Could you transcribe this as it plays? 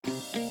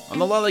On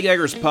the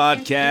Lollygaggers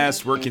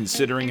podcast, we're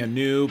considering a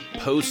new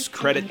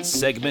post-credit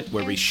segment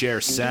where we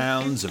share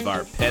sounds of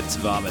our pets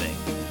vomiting.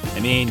 I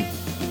mean,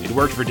 it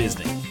worked for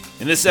Disney.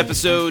 In this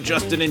episode,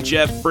 Justin and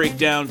Jeff break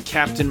down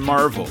Captain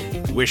Marvel,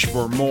 wish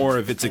for more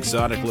of its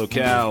exotic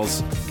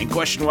locales, and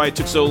question why it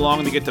took so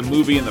long to get the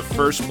movie in the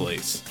first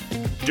place.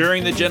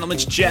 During the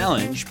Gentleman's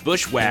Challenge,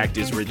 Bushwhacked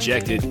is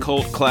rejected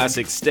cult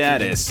classic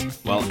status,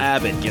 while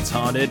Abbott gets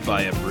haunted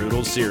by a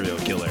brutal serial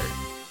killer.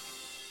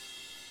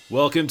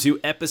 Welcome to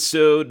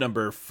episode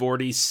number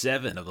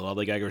 47 of the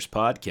Lollygaggers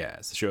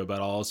podcast, the show about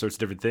all sorts of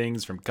different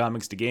things, from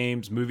comics to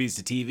games, movies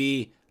to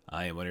TV.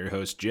 I am one of your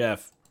hosts,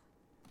 Jeff.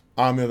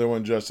 I'm the other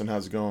one, Justin.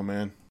 How's it going,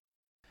 man?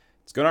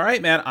 It's going all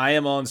right, man. I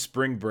am on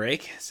spring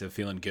break, so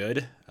feeling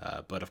good.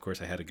 But of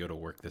course, I had to go to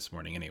work this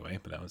morning anyway.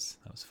 But that was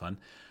fun.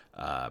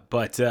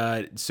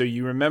 So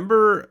you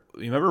remember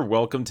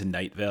Welcome to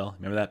Night Vale?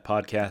 Remember that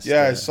podcast?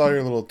 Yeah, I saw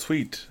your little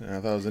tweet. And I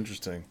thought it was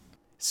interesting.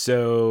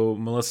 So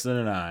Melissa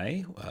and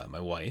I,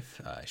 my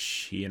wife,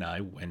 she and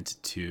I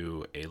went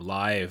to a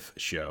live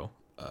show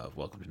of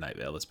Welcome to Night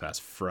Vale this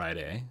past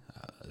Friday,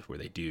 where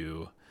they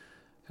do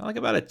kind of like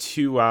about a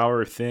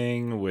 2-hour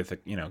thing with a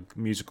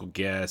musical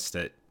guest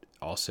that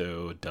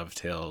also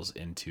dovetails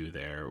into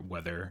their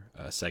weather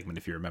segment.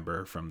 If you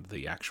remember from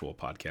the actual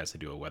podcast, they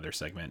do a weather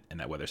segment, and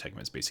that weather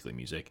segment is basically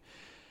music.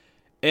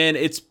 And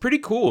it's pretty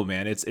cool,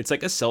 man. It's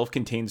like a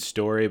self-contained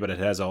story, but it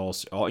has all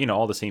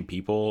the same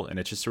people, and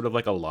it's just sort of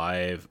like a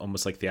live,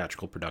 almost like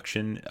theatrical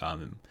production.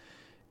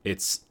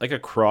 It's like a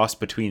cross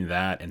between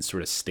that and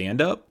sort of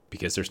stand-up,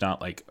 because there's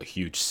not like a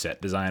huge set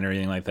design or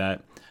anything like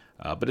that.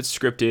 But it's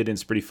scripted and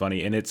it's pretty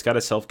funny, and it's got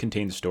a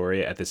self-contained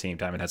story at the same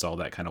time. It has all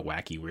that kind of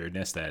wacky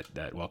weirdness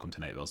that Welcome to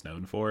Night Vale is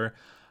known for.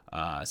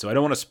 So I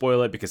don't want to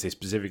spoil it because they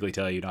specifically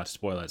tell you not to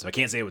spoil it. So I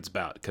can't say what it's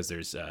about because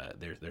they're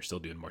still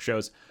doing more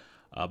shows.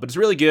 But it's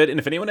really good, and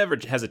if anyone ever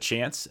has a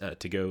chance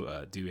to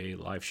go do a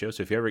live show,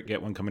 so if you ever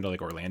get one coming to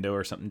like Orlando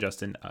or something,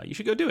 Justin, you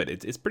should go do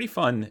it. It's pretty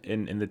fun,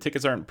 and the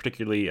tickets aren't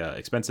particularly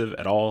expensive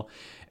at all.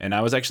 And I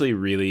was actually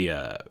really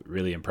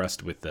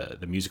impressed with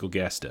the musical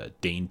guest,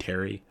 Dane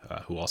Terry,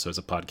 who also has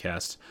a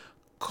podcast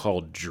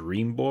called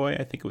Dream Boy,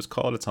 I think it was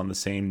called. It's on the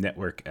same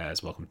network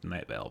as Welcome to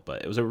Night Vale,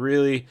 but it was a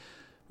really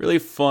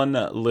fun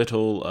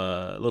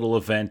little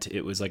event.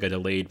 It was like a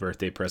delayed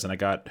birthday present. I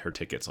got her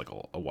tickets like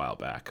a while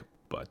back,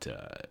 but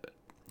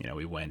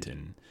we went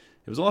and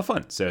it was a lot of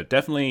fun. So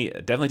definitely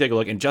take a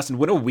look. And Justin,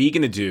 when are we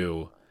going to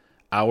do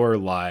our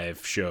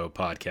live show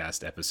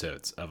podcast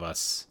episodes of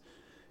us,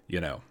 I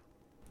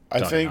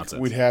think nonsense?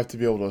 We'd have to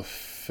be able to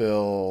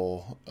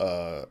fill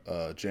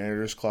a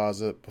janitor's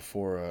closet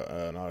before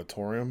an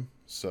auditorium.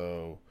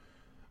 So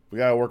we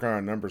got to work on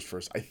our numbers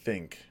first, I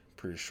think.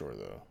 Pretty sure,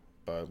 though.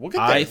 But we'll get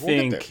there. I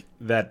think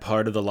that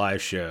part of the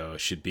live show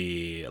should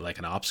be like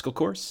an obstacle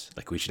course.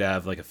 Like we should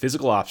have like a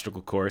physical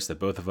obstacle course that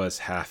both of us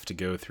have to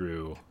go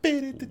through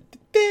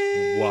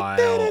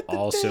while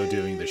also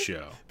doing the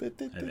show.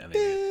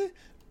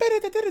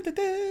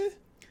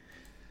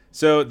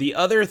 So the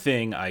other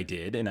thing I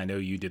did, and I know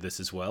you did this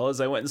as well, is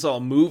I went and saw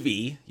a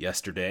movie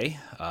yesterday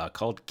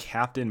called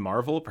Captain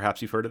Marvel.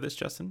 Perhaps you've heard of this,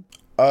 Justin?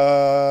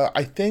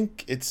 I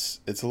think it's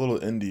a little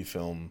indie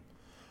film.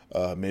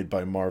 Made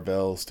by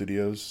Marvel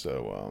Studios,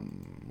 so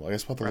I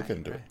guess we'll have to look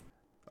into it.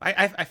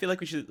 I feel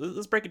like we should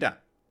let's break it down.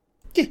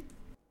 Yeah.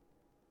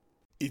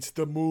 It's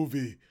the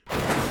movie.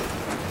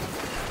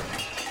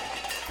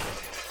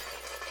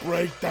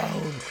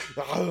 Breakdown.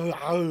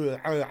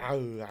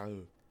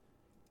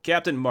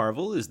 Captain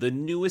Marvel is the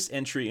newest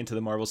entry into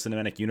the Marvel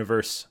Cinematic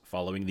Universe,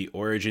 following the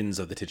origins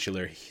of the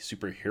titular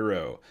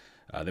superhero.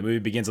 The movie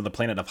begins on the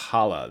planet of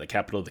Hala, the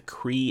capital of the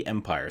Kree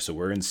Empire, so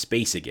we're in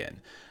space again.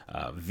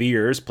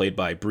 Veers, played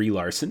by Brie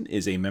Larson,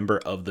 is a member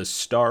of the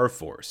Star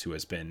Force who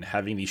has been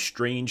having these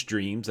strange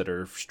dreams that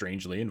are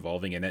strangely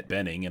involving Annette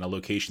Bening in a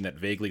location that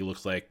vaguely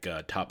looks like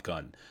Top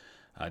Gun.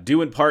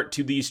 Due in part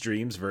to these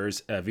dreams,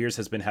 Veers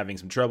has been having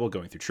some trouble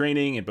going through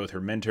training, and both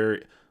her mentor,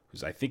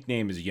 whose I think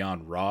name is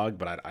Jan Rog,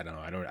 but I don't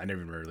know, I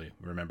never really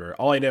remember.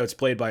 All I know, it's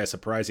played by a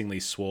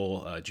surprisingly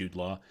swole Jude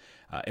Law.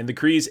 And the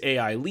Kree's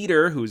AI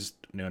leader, who's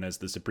known as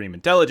the Supreme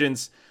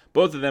Intelligence,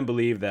 both of them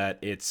believe that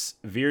it's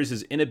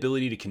Veers'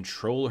 inability to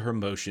control her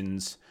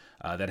emotions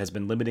that has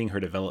been limiting her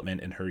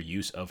development and her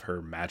use of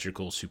her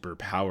magical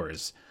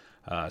superpowers.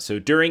 So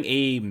during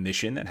a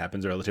mission that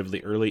happens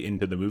relatively early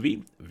into the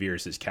movie,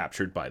 Veers is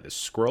captured by the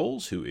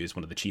Skrulls, who is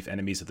one of the chief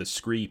enemies of the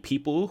Skree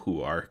people,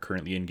 who are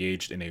currently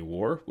engaged in a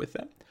war with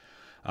them.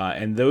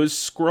 And those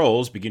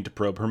Skrulls begin to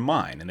probe her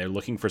mind, and they're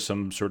looking for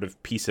some sort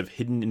of piece of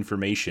hidden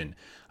information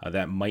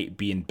that might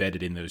be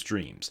embedded in those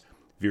dreams.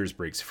 Veers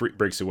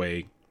breaks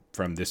away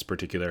from this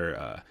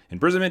particular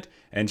imprisonment,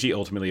 and she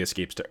ultimately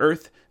escapes to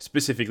Earth,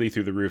 specifically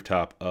through the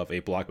rooftop of a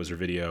Blockbuster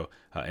video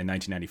in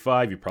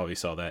 1995. You probably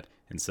saw that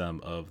in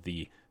some of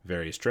the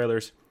various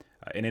trailers.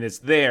 And it's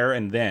there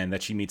and then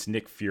that she meets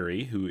Nick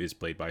Fury, who is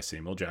played by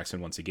Samuel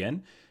Jackson once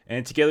again.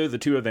 And together, the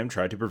two of them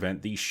try to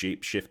prevent the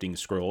shape-shifting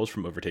Skrulls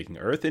from overtaking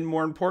Earth. And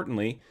more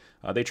importantly,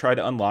 they try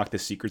to unlock the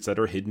secrets that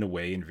are hidden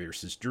away in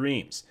Veers'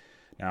 dreams.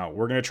 Now,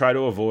 we're going to try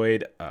to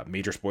avoid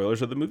major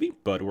spoilers of the movie,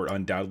 but we're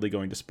undoubtedly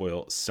going to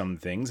spoil some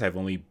things. I've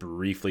only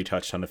briefly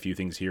touched on a few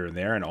things here and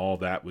there, and all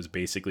that was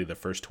basically the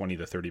first 20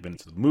 to 30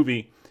 minutes of the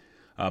movie.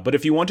 But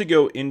if you want to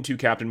go into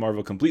Captain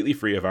Marvel completely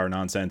free of our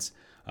nonsense,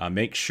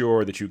 make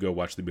sure that you go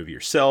watch the movie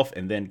yourself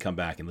and then come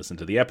back and listen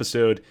to the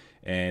episode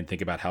and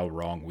think about how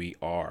wrong we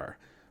are.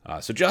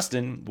 So,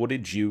 Justin, what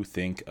did you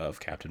think of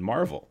Captain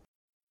Marvel?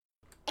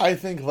 I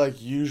think,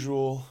 like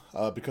usual,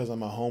 because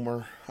I'm a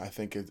homer, I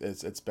think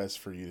it's best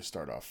for you to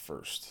start off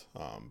first,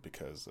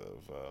 because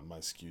of my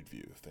skewed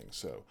view of things.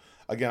 So,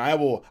 again, I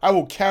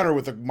will counter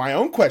with my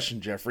own question,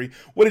 Jeffrey.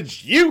 What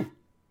did you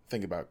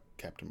think about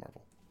Captain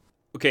Marvel?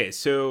 Okay,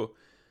 so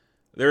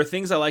there are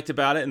things I liked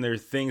about it, and there are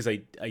things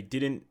I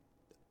didn't.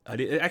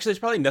 Actually, there's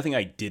probably nothing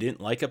I didn't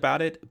like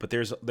about it, but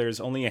there's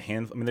only a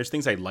handful. I mean, there's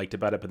things I liked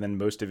about it, but then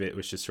most of it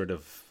was just sort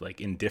of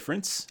like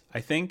indifference, I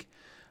think.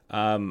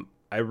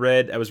 I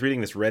was reading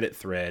this Reddit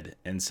thread,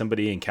 and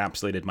somebody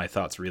encapsulated my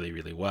thoughts really,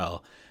 really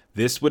well.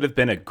 This would have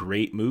been a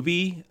great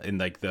movie in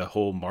like the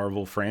whole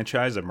Marvel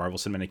franchise or Marvel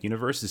Cinematic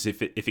Universe is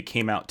if it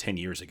came out 10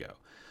 years ago.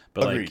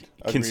 But Agreed.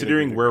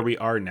 Considering where we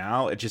are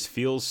now, it just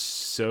feels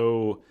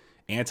so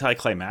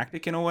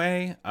anticlimactic in a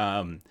way.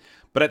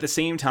 But at the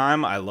same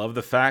time, I love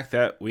the fact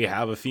that we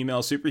have a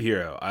female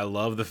superhero. I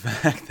love the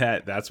fact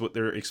that that's what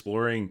they're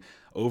exploring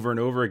over and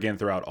over again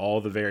throughout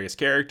all the various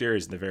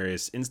characters and the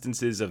various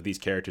instances of these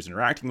characters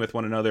interacting with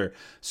one another.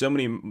 So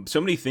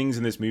many things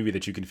in this movie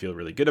that you can feel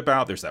really good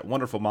about. There's that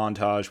wonderful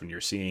montage when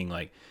you're seeing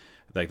like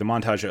the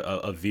montage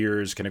of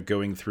Veers kind of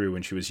going through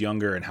when she was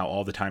younger and how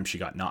all the time she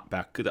got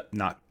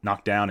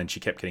knocked down and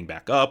she kept getting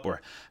back up, or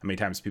how many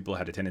times people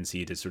had a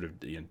tendency to sort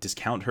of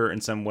discount her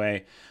in some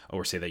way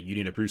or say that you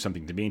need to prove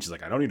something to me. And she's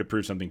like, I don't need to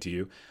prove something to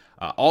you.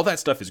 All that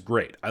stuff is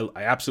great. I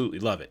absolutely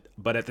love it.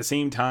 But at the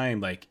same time,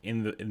 like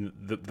in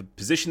the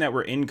position that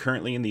we're in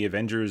currently in the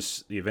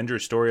Avengers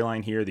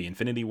storyline here, the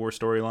Infinity War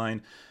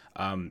storyline,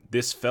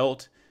 this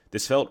felt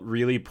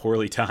really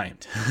poorly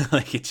timed.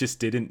 Like it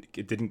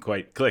didn't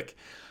quite click.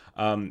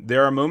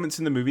 There are moments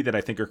in the movie that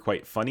I think are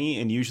quite funny,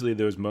 and usually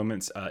those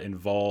moments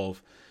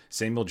involve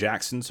Samuel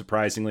Jackson,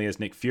 surprisingly, as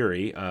Nick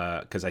Fury,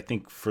 because I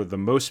think for the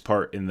most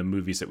part in the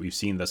movies that we've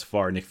seen thus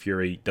far, Nick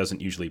Fury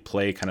doesn't usually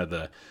play kind of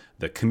the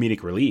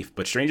comedic relief,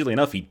 but strangely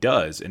enough, he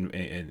does,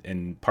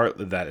 and part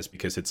of that is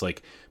because it's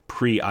like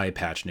pre-eye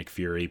patch Nick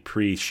Fury,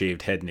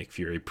 pre-shaved head Nick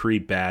Fury,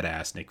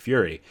 pre-badass Nick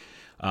Fury,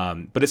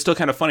 but it's still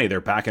kind of funny.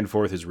 Their back and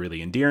forth is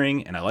really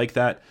endearing, and I like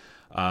that.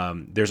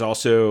 There's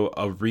also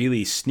a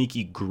really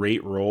sneaky,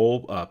 great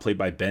role played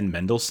by Ben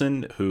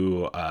Mendelsohn,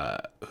 who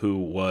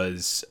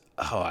was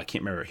I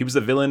can't remember. He was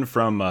the villain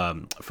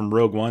from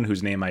Rogue One,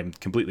 whose name I'm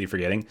completely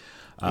forgetting.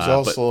 He's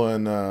also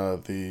in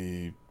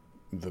the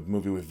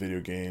movie with video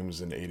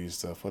games and 80s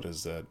stuff. What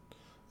is that?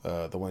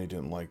 The one he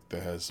didn't like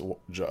that has Will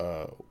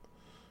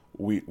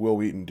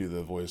Wheaton do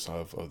the voice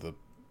of the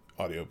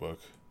audiobook.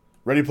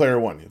 Ready Player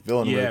One.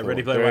 Villain. Yeah,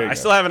 Ready Player One. I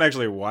still haven't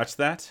actually watched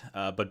that,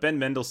 but Ben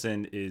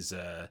Mendelsohn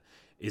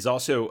is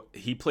also,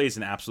 he plays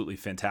an absolutely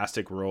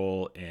fantastic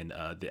role in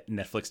the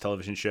Netflix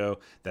television show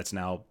that's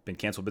now been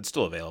canceled but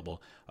still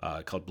available,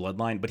 called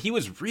Bloodline. But he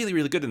was really,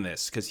 really good in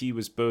this because he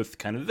was both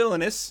kind of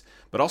villainous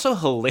but also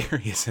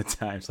hilarious at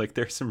times. Like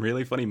there's some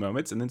really funny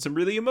moments and then some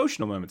really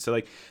emotional moments. So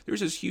like there's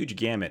this huge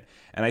gamut,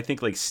 and I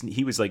think like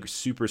he was like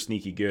super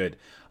sneaky good.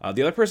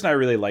 The other person I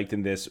really liked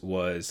in this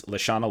was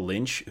Lashana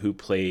Lynch, who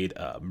played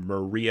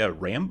Maria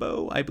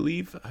Rambeau, I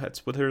believe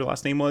that's what her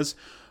last name was,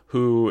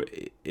 who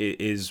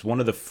is one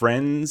of the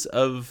friends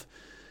of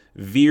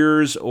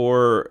Veers,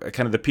 or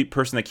kind of the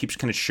person that keeps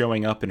kind of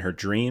showing up in her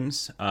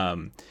dreams.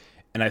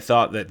 And I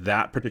thought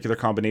that particular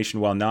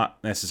combination, while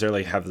not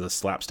necessarily have the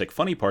slapstick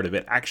funny part of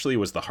it, actually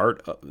was the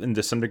heart,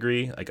 to some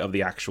degree, like of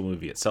the actual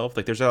movie itself.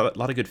 Like there's a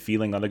lot of good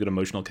feeling, a lot of good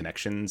emotional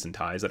connections and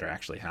ties that are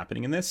actually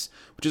happening in this,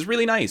 which is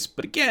really nice.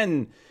 But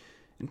again,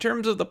 in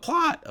terms of the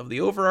plot of the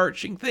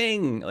overarching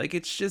thing, like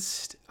it's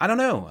just, I don't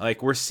know,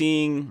 like we're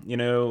seeing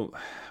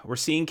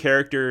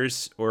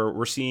characters, or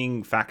we're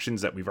seeing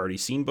factions that we've already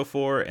seen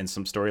before, and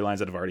some storylines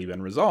that have already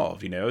been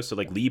resolved, so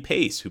like Lee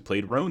Pace, who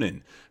played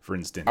Ronan, for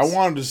instance. I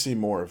wanted to see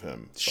more of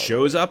him.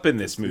 Shows up in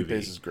this movie. Lee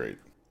Pace is great.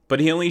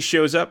 But he only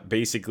shows up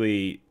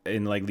basically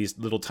in like these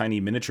little tiny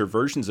miniature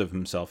versions of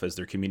himself as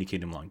they're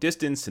communicating long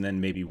distance, and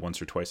then maybe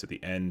once or twice at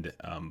the end.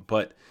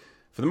 But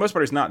for the most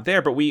part, he's not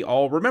there, but we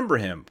all remember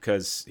him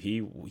because he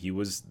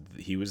was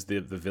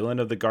the villain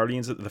of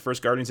the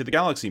first Guardians of the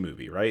Galaxy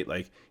movie, right?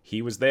 Like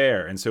he was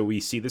there, and so we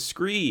see the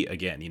Skree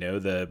again.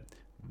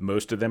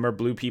 Most of them are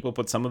blue people,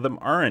 but some of them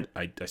aren't.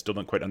 I still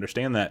don't quite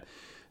understand that.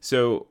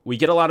 So we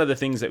get a lot of the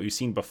things that we've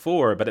seen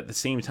before, but at the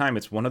same time,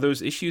 it's one of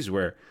those issues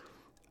where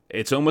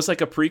it's almost like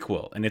a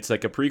prequel, and it's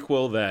like a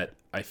prequel that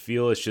I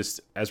feel is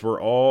just, as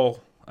we're all.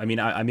 I mean,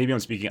 I'm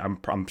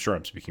sure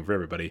I'm speaking for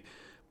everybody.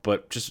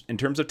 But just in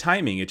terms of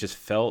timing, it just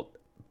felt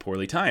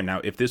poorly timed.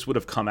 Now, if this would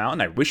have come out,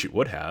 and I wish it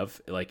would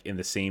have, like in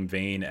the same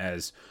vein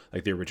as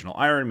like the original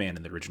Iron Man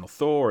and the original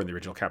Thor and the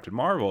original Captain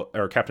Marvel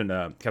or Captain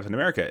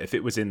America, if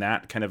it was in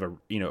that kind of a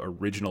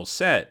original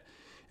set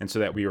and so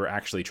that we were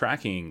actually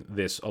tracking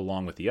this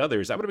along with the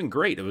others, that would have been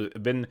great. It would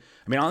have been,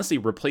 I mean, honestly,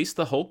 replace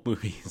the Hulk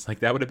movies. Like,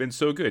 that would have been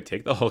so good.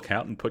 Take the Hulk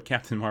out and put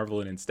Captain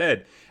Marvel in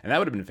instead, and that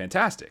would have been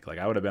fantastic. Like,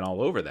 I would have been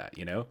all over that,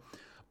 you know?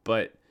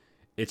 But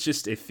it's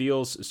just, it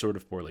feels sort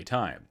of poorly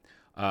timed.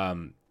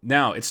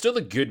 Now, it's still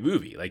a good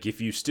movie. Like, if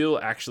you still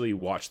actually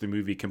watch the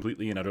movie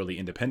completely and utterly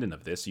independent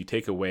of this, you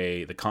take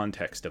away the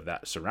context of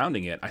that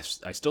surrounding it,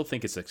 I still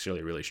think it's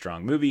actually a really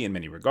strong movie in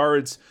many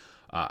regards.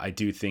 I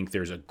do think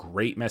there's a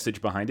great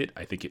message behind it.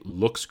 I think it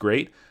looks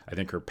great. I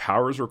think her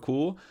powers were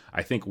cool.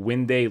 I think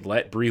when they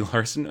let Brie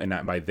Larson,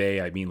 and by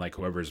they, I mean like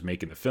whoever's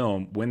making the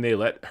film, when they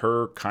let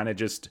her kind of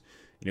just,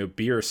 you know,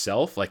 be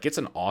herself, like, it's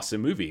an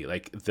awesome movie.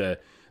 Like,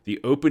 the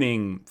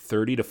opening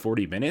 30 to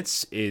 40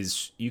 minutes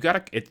is, you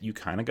kind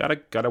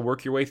of gotta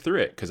work your way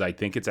through it, because I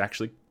think it's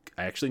actually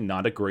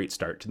not a great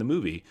start to the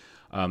movie,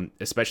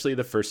 especially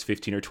the first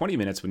 15 or 20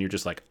 minutes when you're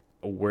just like,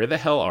 where the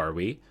hell are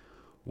we?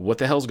 What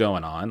the hell's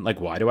going on? Like,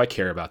 why do I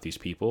care about these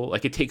people?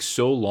 Like, it takes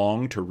so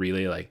long to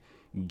really like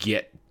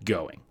get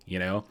going, you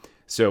know?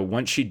 So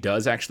once she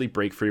does actually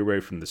break free away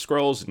from the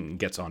Skrulls and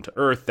gets onto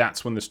Earth,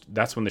 that's when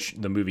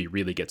the movie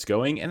really gets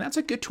going, and that's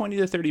a good 20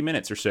 to 30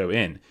 minutes or so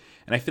in.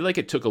 And I feel like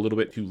it took a little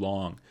bit too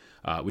long,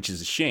 which is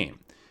a shame.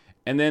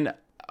 And then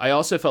I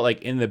also felt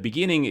like in the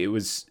beginning I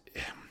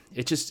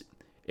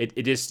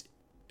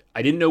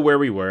didn't know where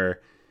we were.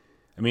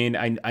 I mean,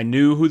 I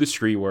knew who the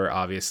Skree were,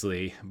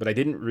 obviously, but I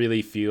didn't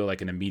really feel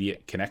like an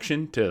immediate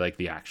connection to like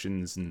the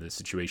actions and the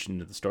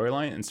situation of the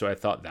storyline, and so I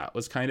thought that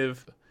was kind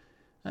of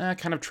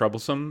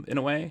troublesome in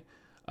a way.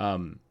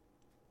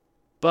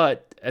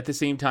 But at the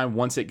same time,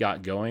 once it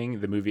got going,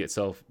 the movie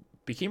itself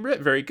became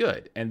very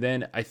good. And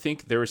then I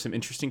think there were some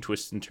interesting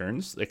twists and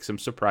turns, like some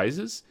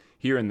surprises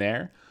here and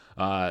there.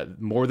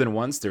 More than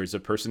once, there's a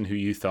person who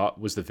you thought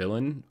was the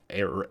villain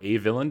or a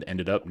villain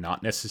ended up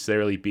not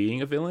necessarily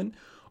being a villain.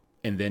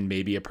 And then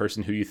maybe a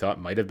person who you thought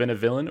might have been a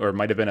villain or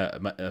might have been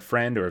a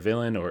friend or a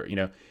villain, or, you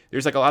know,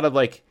 there's like a lot of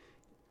like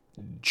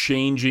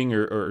changing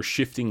or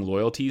shifting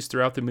loyalties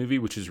throughout the movie,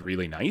 which is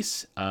really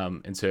nice.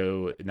 And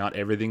so not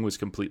everything was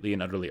completely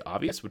and utterly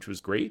obvious, which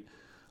was great.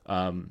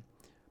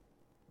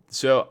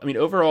 So, I mean,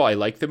 overall, I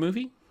like the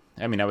movie.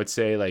 I mean, I would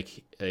say,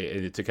 like,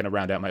 to kind of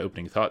round out my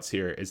opening thoughts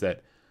here, is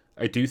that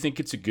I do think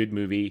it's a good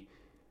movie.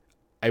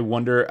 I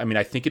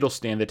think it'll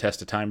stand the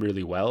test of time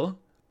really well.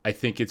 I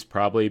think it's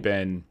probably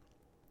been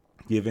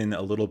given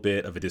a little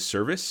bit of a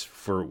disservice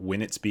for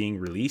when it's being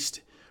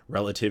released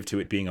relative to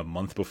it being a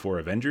month before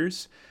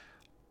Avengers.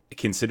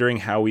 Considering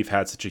how we've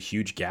had such a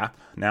huge gap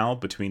now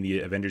between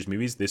the Avengers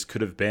movies, this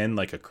could have been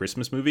like a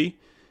Christmas movie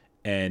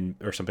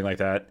or something like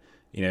that,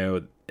 you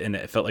know, and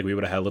it felt like we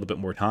would have had a little bit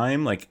more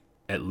time, like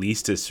at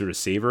least to sort of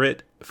savor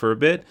it for a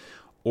bit.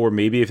 Or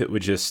maybe if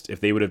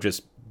they would have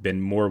just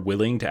been more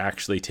willing to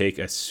actually take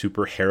a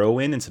super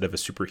heroine instead of a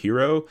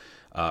superhero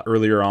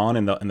earlier on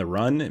in the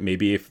run.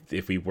 Maybe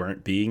if we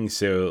weren't being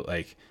so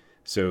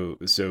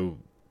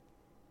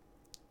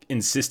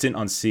insistent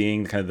on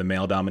seeing kind of the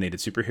male-dominated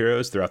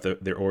superheroes throughout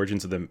their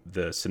origins of the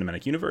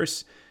cinematic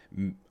universe,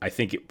 I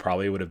think it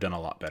probably would have done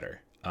a lot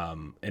better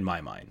in my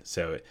mind.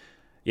 So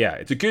yeah,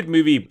 it's a good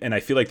movie, and I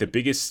feel like the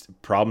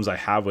biggest problems I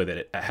have with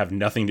it have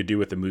nothing to do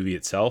with the movie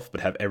itself, but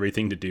have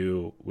everything to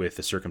do with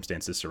the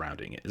circumstances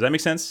surrounding it. Does that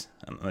make sense?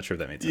 I'm not sure if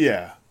that made sense.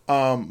 Yeah.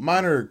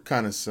 Mine are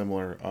kind of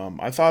similar.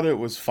 I thought it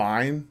was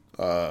fine,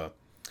 but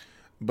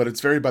it's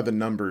very by the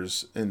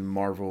numbers in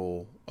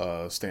Marvel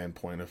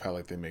standpoint of how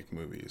like they make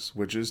movies,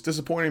 which is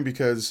disappointing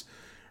because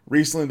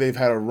recently they've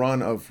had a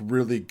run of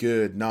really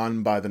good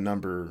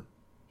non-by-the-number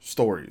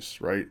stories,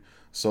 right?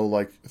 So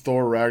like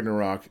Thor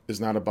Ragnarok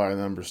is not a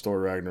by-the-numbers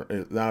story,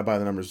 not a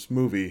by-the-numbers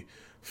movie.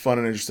 Fun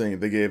and interesting.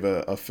 They gave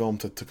a film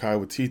to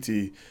Taika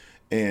Waititi,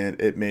 and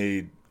it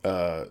made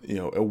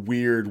a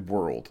weird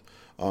world.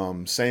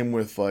 Same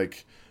with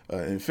like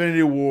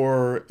Infinity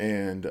War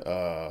and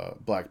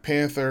Black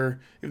Panther.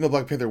 Even though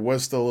Black Panther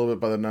was still a little bit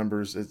by the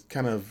numbers, it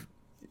kind of,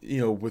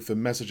 with the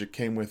message that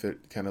came with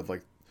it, kind of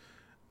like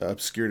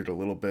obscured it a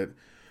little bit.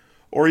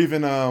 Or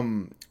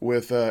even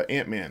with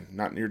Ant-Man,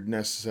 not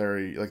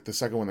necessary, like the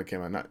second one that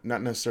came out,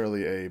 not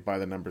necessarily a by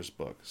the numbers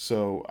book.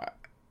 So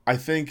I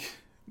think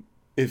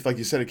if, like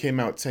you said, it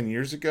came out 10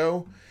 years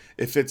ago,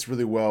 it fits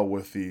really well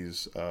with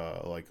these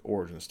like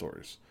origin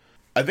stories.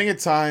 I think at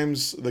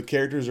times the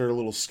characters are a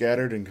little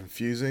scattered and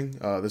confusing.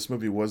 This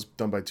movie was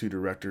done by two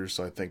directors,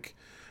 so I think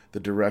the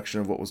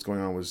direction of what was going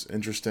on was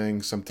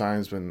interesting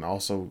sometimes, but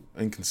also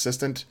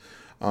inconsistent.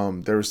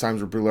 There was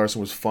times where Brie Larson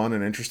was fun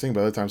and interesting,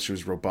 but other times she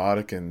was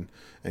robotic and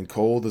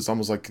cold. It's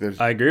almost like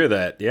I agree with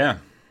that. Yeah.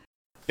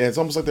 Yeah, it's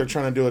almost like they're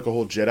trying to do like a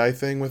whole Jedi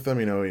thing with them.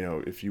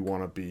 If you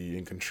want to be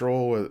in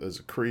control as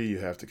a Kree, you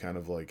have to kind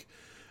of like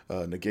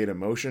negate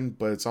emotion.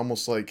 But it's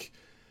almost like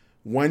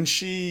when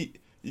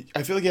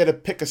I feel like you had to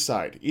pick a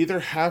side. Either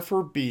have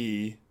her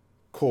be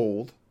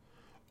cold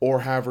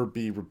or have her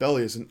be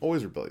rebellious, and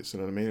always rebellious. You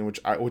know what I mean?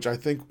 Which I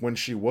think when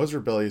she was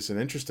rebellious and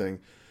interesting,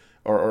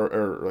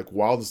 or like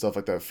wild and stuff,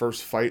 like that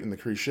first fight in the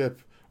Kree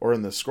ship or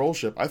in the Skrull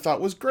ship, I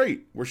thought was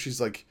great. Where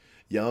she's like,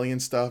 yelling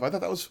and stuff. I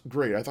thought that was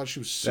great. I thought she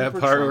was super That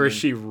part charming. where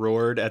she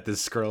roared at the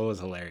scroll was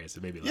hilarious.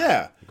 It made me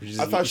laugh.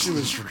 Yeah, I thought she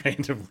was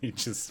randomly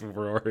just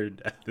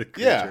roared at the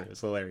creature. Yeah, It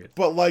was hilarious.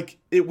 but like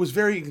it was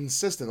very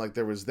inconsistent. Like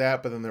there was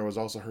that, but then there was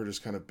also her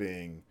just kind of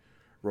being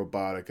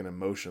robotic and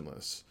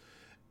emotionless.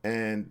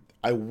 And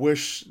I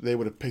wish they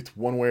would have picked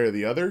one way or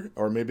the other,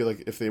 or maybe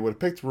like if they would have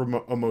picked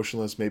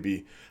emotionless,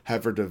 maybe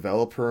have her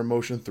develop her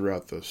emotion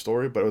throughout the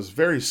story. But it was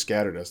very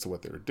scattered as to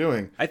what they were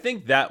doing. I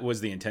think that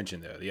was the intention,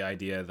 though. The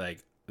idea,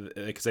 like,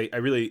 because I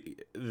really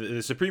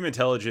the Supreme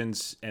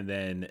Intelligence and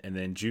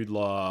then Jude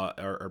Law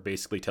are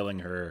basically telling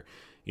her,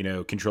 you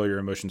know, control your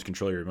emotions,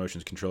 control your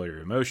emotions, control your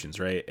emotions,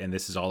 right? And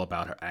this is all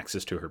about her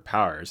access to her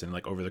powers. And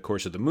like over the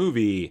course of the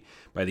movie,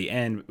 by the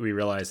end, we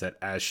realize that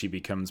as she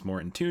becomes more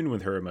in tune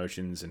with her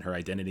emotions and her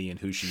identity and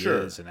who she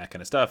is and that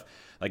kind of stuff,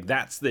 like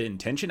that's the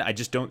intention. I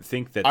just don't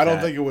think that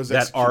think it was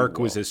that arc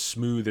was as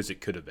smooth as it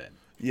could have been.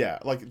 Yeah,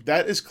 like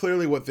that is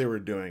clearly what they were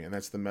doing, and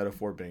that's the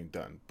metaphor being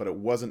done. But it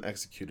wasn't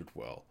executed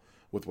well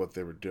with what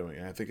they were doing,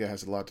 and I think it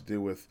has a lot to do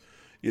with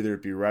either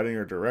it be writing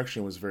or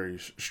direction was very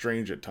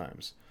strange at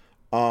times.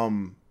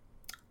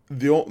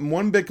 The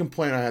one big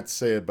complaint I had to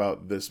say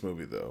about this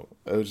movie, though,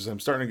 I'm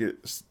starting to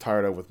get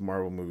tired of with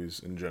Marvel movies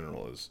in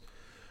general, is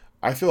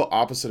I feel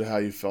opposite of how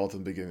you felt in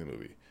the beginning of the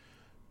movie.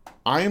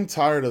 I am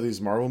tired of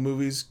these Marvel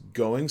movies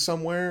going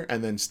somewhere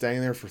and then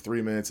staying there for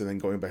 3 minutes and then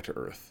going back to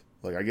Earth.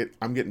 Like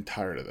I'm getting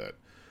tired of that.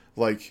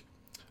 Like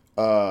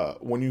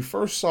when you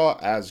first saw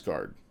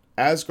Asgard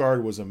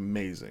was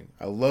amazing.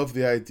 I love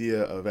the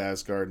idea of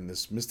Asgard in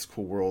this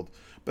mystical world,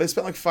 but they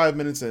spent like 5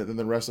 minutes in it, and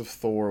the rest of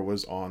Thor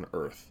was on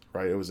Earth,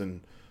 right? It was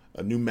in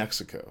New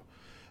Mexico.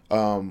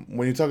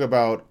 When you talk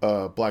about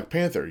Black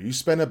Panther, you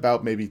spend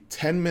about maybe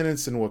 10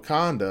 minutes in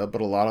Wakanda,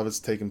 but a lot of it's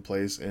taking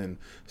place in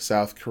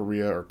South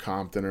Korea or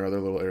Compton or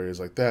other little areas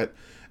like that.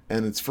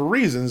 And it's for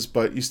reasons,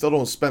 but you still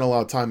don't spend a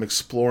lot of time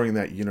exploring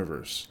that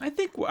universe. I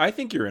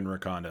think you're in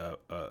Wakanda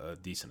a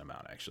decent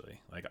amount,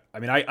 actually. Like, I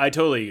mean, I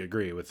totally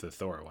agree with the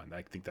Thor one.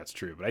 I think that's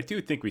true, but I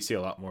do think we see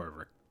a lot more of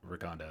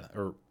Wakanda.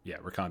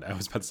 I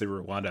was about to say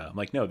Rwanda. I'm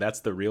like, no,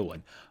 that's the real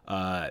one.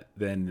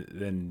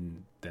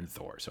 Than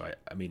Thor. So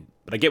I mean,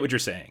 but I get what you're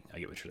saying.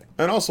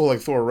 And also,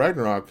 like Thor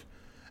Ragnarok,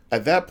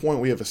 at that point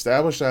we have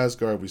established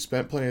Asgard. We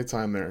spent plenty of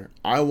time there.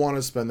 I want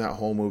to spend that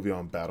whole movie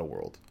on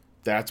Battleworld.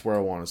 That's where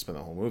I want to spend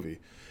the whole movie.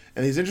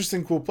 And these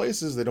interesting, cool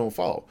places they don't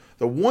follow.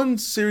 The one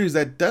series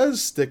that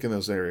does stick in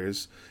those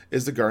areas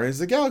is the Guardians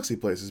of the Galaxy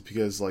places,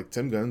 because like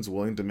Tim Gunn's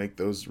willing to make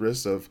those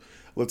risks of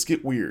let's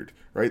get weird,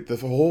 right? The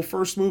whole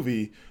first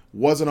movie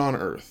wasn't on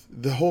Earth.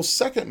 The whole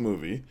second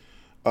movie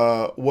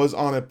was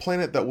on a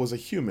planet that was a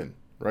human,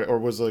 right? Or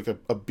was like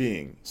a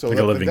being. So like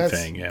a living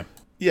thing, yeah.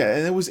 Yeah,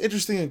 and it was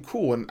interesting and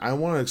cool, and I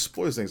want to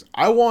explore these things.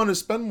 I want to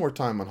spend more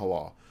time on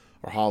Hala,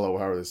 or Hollow,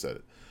 however they said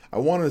it. I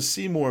wanted to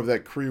see more of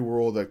that Kree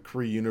world, that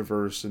Kree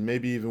universe, and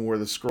maybe even where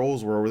the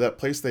Skrulls were, or that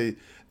place they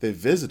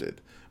visited.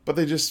 But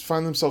they just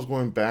find themselves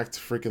going back to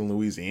freaking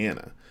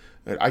Louisiana.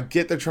 I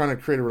get they're trying to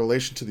create a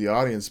relation to the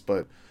audience,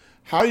 but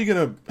how are you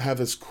going to have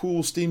this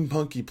cool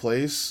steampunky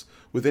place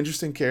with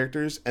interesting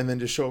characters and then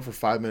just show it for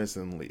 5 minutes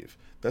and then leave?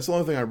 That's the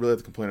only thing I really have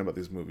to complain about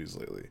these movies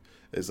lately.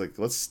 Is like,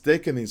 let's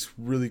stick in these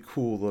really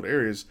cool little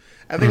areas.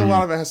 I think a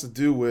lot of it has to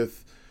do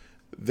with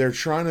they're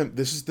trying to,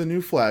 this is the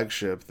new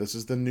flagship, this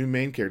is the new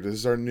main character, this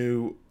is our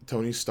new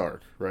Tony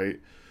Stark, right?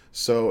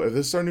 So if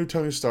this is our new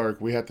Tony Stark,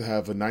 we have to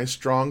have a nice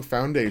strong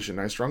foundation,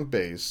 nice strong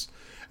base,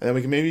 and then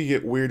we can maybe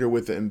get weirder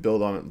with it and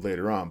build on it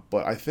later on.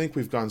 But I think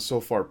we've gone so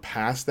far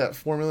past that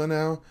formula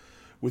now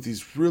with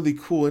these really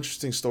cool,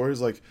 interesting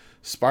stories. Like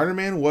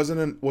Spider-Man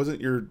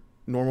wasn't your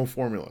normal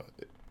formula.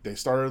 They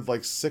started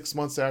like 6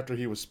 months after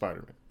he was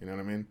Spider-Man, you know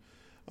what I mean?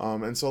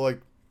 And so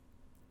like,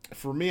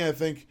 for me, I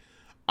think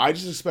I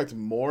just expect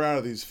more out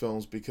of these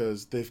films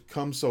because they've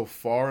come so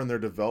far in their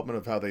development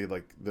of how they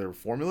like their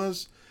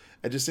formulas.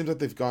 It just seems like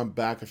they've gone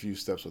back a few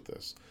steps with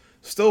this.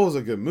 Still was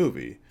a good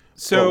movie.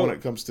 So but when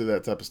it comes to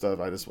that type of stuff,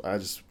 I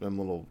just am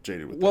a little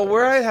jaded with that. Well,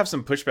 where I have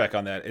some pushback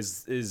on that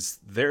is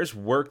there's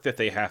work that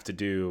they have to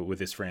do with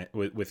this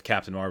with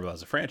Captain Marvel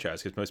as a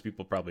franchise, because most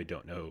people probably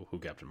don't know who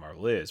Captain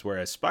Marvel is.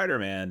 Whereas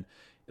Spider-Man,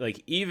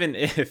 like, even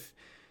if,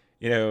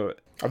 you know,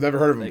 I've never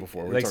heard of him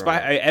before. Like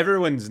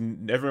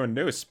everyone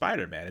knows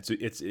Spider-Man.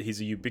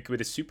 He's a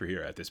ubiquitous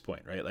superhero at this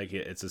point, right? Like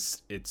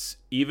it's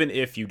even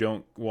if you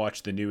don't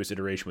watch the newest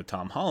iteration with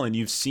Tom Holland,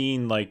 you've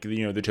seen like,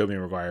 you know, the Tobey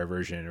Maguire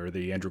version or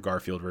the Andrew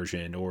Garfield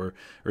version or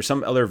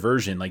some other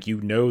version. Like, you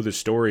know, the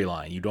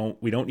storyline.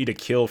 We don't need to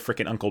kill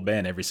frickin' Uncle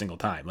Ben every single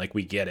time. Like,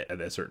 we get it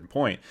at a certain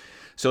point.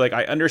 So like,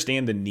 I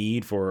understand the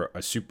need for a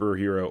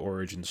superhero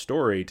origin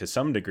story to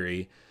some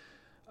degree.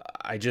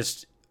 I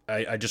just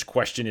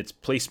question its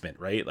placement,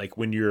 right? Like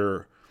when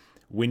you're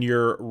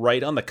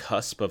right on the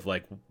cusp of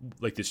like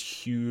this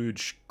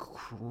huge,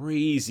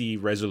 crazy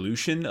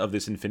resolution of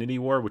this Infinity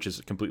War, which is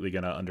completely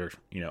gonna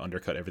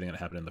undercut everything that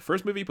happened in the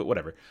first movie, but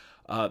whatever.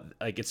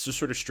 Like, it's just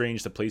sort of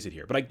strange to place it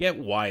here, but I get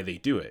why they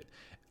do it.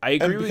 I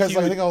agree with you. Because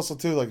I think also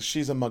too, like,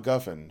 she's a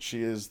MacGuffin.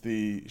 She is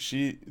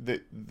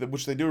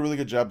which they do a really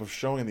good job of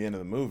showing at the end of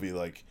the movie,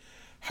 like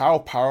how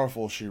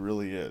powerful she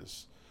really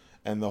is,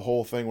 and the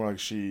whole thing where like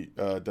she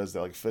does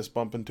that like fist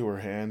bump into her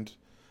hand,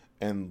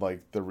 and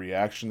like the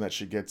reaction that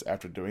she gets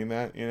after doing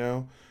that, you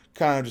know,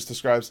 kind of just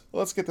describes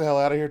let's get the hell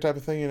out of here type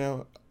of thing, you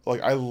know.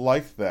 Like I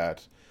like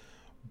that,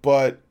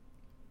 but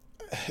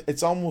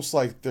it's almost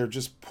like they're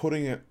just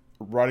putting it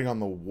writing on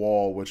the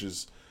wall, which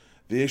is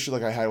the issue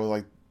like I had with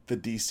like the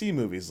DC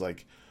movies.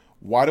 Like,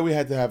 why do we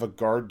have to have a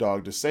guard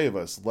dog to save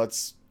us?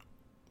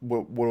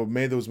 What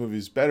made those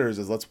movies better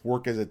is let's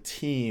work as a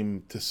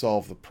team to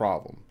solve the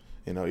problem.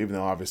 You know, even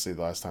though obviously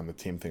the last time the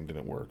team thing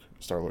didn't work,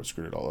 Star-Lord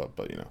screwed it all up,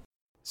 but you know.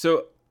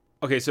 So,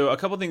 okay, so a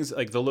couple things,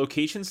 like the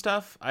location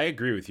stuff, I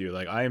agree with you.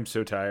 Like, I am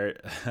so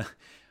tired.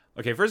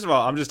 Okay, first of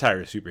all, I'm just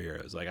tired of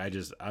superheroes. Like, I'm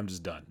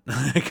just done.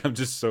 Like, I'm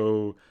just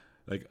so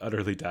like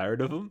utterly tired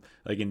of them.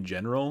 Like in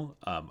general,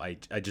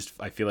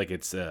 I feel like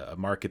it's a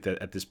market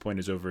that at this point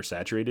is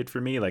oversaturated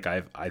for me. Like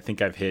I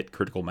think I've hit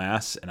critical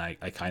mass, and I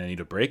kind of need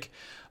a break.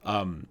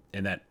 And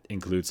that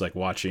includes like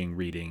watching,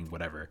 reading,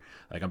 whatever.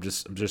 Like I'm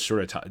just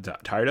sort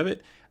of tired of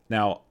it.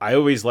 Now, I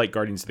always like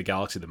Guardians of the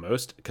Galaxy the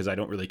most because I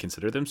don't really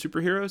consider them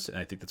superheroes, and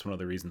I think that's one of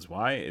the reasons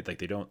why. Like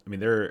they don't. I mean,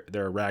 they're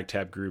a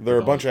ragtag group. They're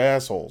a bunch of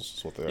assholes.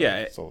 Is what they are.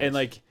 Yeah, and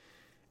like,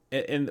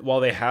 and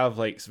while they have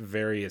like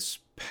various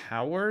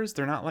powers,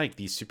 they're not like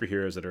these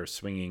superheroes that are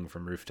swinging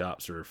from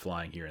rooftops or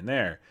flying here and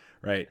there,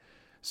 right?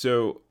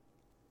 So,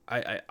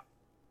 I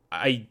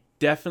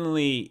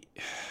definitely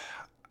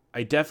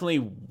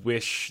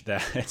wish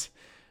that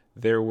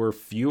there were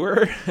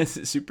fewer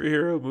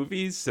superhero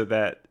movies so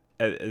that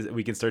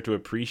we can start to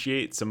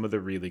appreciate some of the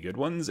really good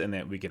ones, and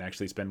that we can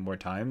actually spend more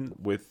time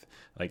with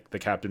like the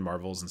Captain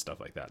Marvels and stuff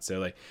like that. So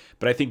like,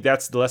 but I think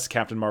that's less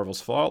Captain Marvel's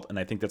fault, and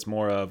I think that's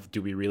more of,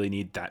 do we really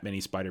need that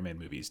many Spider-Man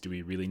movies? Do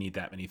we really need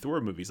that many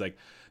Thor movies? Like,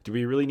 do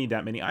we really need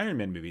that many Iron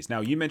Man movies?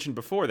 Now, you mentioned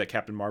before that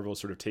Captain Marvel is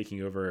sort of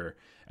taking over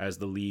as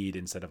the lead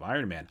instead of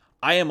Iron Man.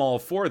 I am all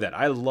for that.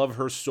 I love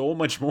her so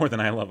much more than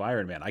I love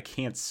Iron Man. I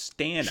can't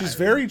stand She's Iron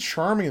very Man.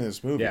 Charming in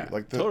this movie. Yeah,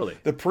 like totally.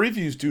 The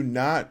previews do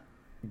not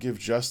give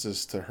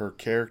justice to her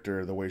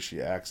character, the way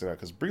she acts it out,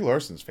 because Brie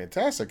Larson's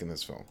fantastic in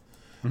this film.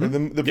 Mm-hmm.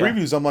 And the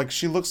previews, I'm like,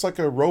 she looks like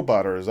a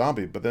robot or a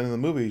zombie, but then in the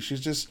movie,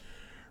 she's just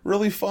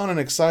really fun and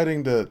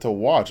exciting to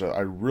watch.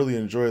 I really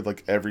enjoyed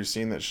like every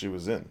scene that she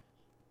was in.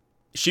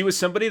 She was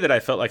somebody that I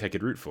felt like I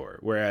could root for,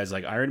 whereas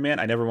like Iron Man,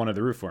 I never wanted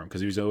to root for him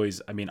because he was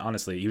always, I mean,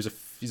 honestly, he's a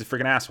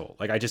freaking asshole.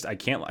 Like I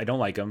don't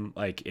like him.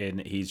 Like, and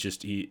it's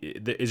just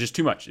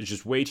too much. It's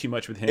just way too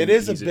much with him. It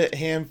is a bit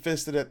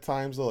ham-fisted at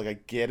times though. Like I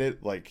get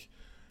it. Like,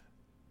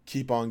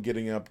 keep on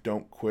getting up,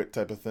 don't quit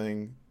type of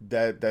thing.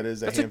 That's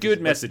a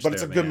good message, but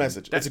it's a good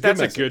message. It's a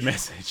good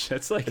message.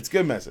 That's like, it's a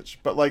good message.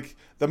 But like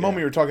the moment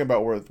you were talking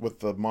about with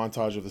the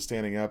montage of the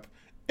standing up,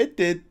 it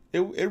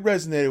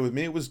resonated with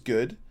me. It was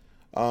good.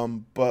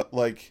 But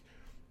like,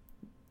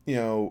 you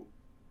know,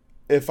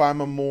 if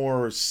I'm a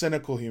more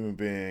cynical human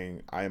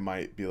being, I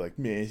might be like,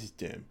 man, this is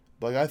dumb.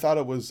 Like I thought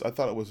it was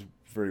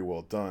very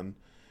well done.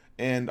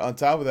 And on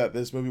top of that,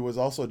 this movie was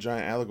also a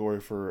giant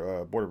allegory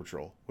for Border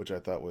Patrol, which I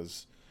thought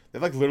was, they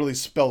like literally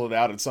spelled it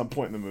out at some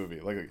point in the movie.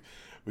 Like,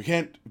 we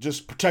can't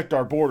just protect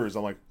our borders.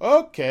 I'm like,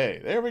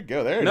 okay, there we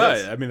go. There it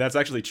is. I mean, that's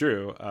actually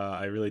true.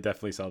 I really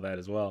definitely saw that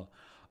as well.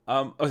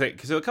 Okay,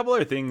 so a couple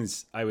other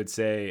things I would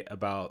say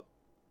about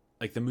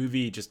like the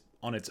movie just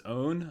on its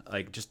own,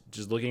 like just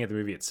looking at the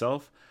movie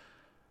itself.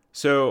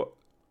 So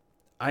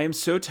I am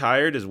so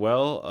tired as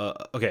well.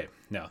 Okay,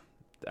 no,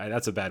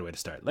 that's a bad way to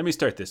start. Let me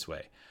start this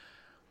way.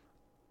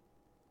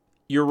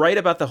 You're right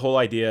about the whole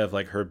idea of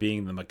like her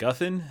being the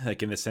MacGuffin,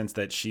 like in the sense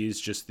that she's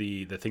just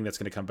the thing that's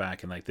going to come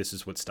back and like this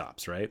is what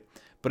stops, right?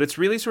 But it's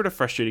really sort of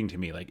frustrating to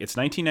me. Like it's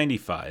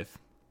 1995,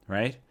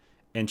 right?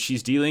 And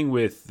she's dealing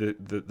with the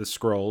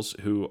Skrulls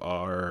who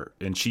are,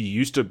 and she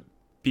used to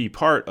be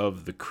part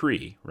of the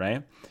Kree,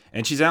 right?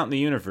 And she's out in the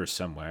universe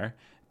somewhere,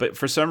 but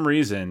for some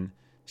reason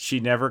she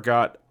never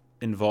got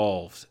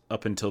involved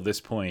up until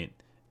this point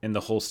in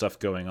the whole stuff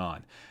going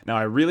on. Now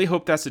I really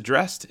hope that's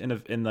addressed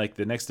in like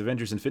the next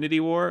Avengers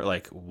Infinity War.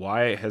 Like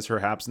why has her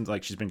absence,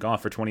 like she's been gone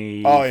for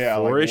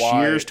 24-ish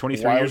years,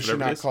 23 why years, was she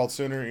not called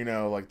sooner? You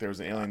know, like there was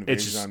an alien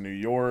invasion on New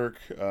York.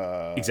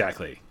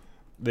 Exactly.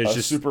 There's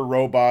a super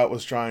robot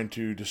was trying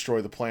to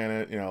destroy the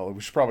planet. You know, we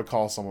should probably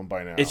call someone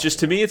by now. It's just,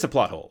 to me, it's a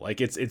plot hole. Like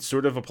it's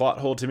sort of a plot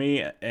hole to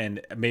me,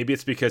 and maybe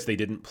it's because they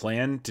didn't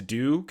plan to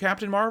do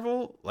Captain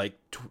Marvel like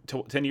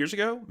 10 years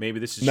ago. Maybe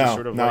this is just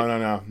sort of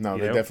no.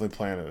 They definitely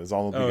planned it. It's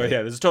all. Oh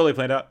yeah, this is totally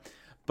planned out.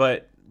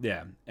 But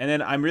yeah, and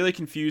then I'm really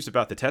confused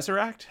about the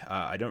Tesseract.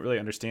 I don't really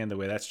understand the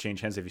way that's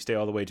changed hands. If you stay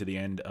all the way to the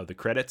end of the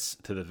credits,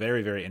 to the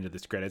very, very end of the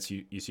credits,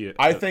 you see it.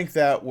 I think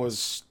that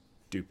was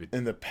stupid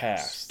in the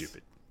past.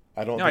 Stupid.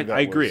 I don't. No, think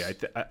I agree. I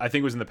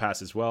think it was in the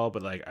past as well,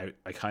 but like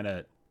I kind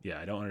of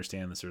I don't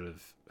understand the sort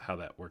of how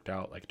that worked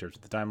out, like in terms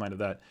of the timeline of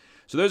that.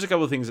 So there's a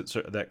couple of things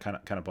that kind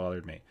of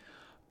bothered me.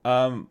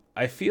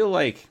 I feel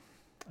like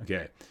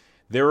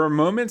there were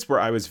moments where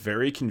I was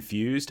very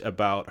confused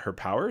about her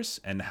powers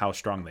and how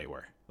strong they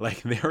were.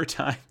 Like there were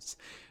times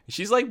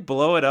She's like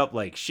blowing up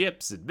like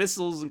ships and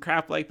missiles and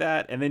crap like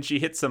that, and then she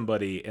hits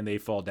somebody and they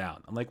fall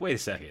down. I'm like, wait a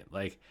second,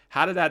 like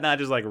how did that not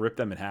just like rip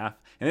them in half?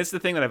 And it's the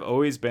thing that I've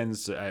always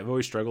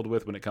struggled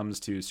with when it comes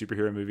to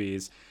superhero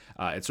movies.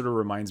 It sort of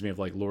reminds me of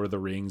like Lord of the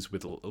Rings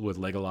with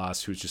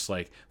Legolas, who's just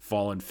like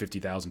falling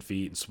 50,000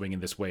 feet and swinging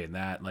this way and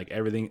that, and like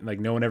everything, like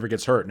no one ever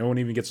gets hurt, no one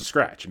even gets a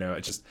scratch.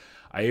 It's just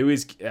I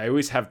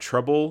always have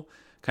trouble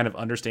kind of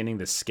understanding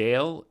the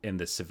scale and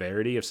the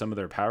severity of some of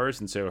their powers,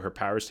 and so her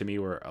powers to me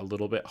were a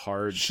little bit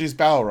hard. She's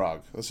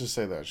Balrog. Let's just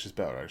say that she's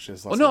Balrog. She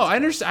has lots no, I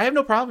understand. I have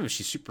no problem if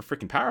she's super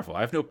freaking powerful.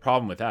 I have no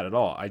problem with that at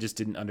all. I just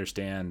didn't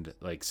understand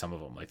like some of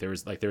them. Like there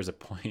was a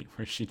point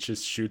where she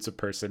just shoots a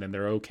person and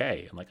they're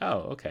okay. I'm like,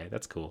 oh, okay,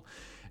 that's cool.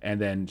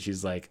 And then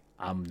she's like,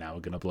 I'm now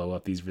gonna blow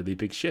up these really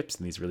big ships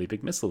and these really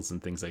big missiles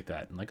and things like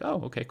that. And like,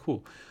 oh, okay,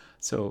 cool.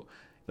 So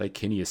like,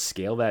 can you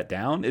scale that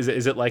down? Is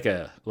it like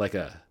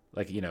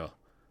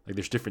like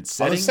there's different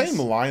settings? On the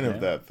same line of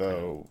that,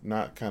 though,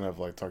 not kind of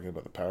like talking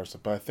about the power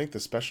stuff, but I think the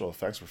special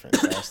effects were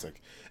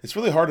fantastic. It's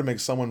really hard to make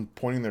someone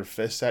pointing their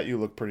fists at you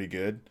look pretty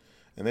good,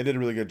 and they did a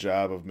really good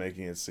job of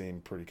making it seem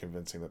pretty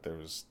convincing that there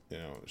was,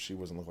 she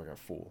wasn't look like a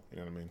fool. You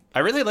know what I mean? I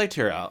really liked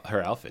her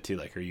outfit too,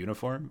 like her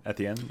uniform at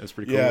the end. It was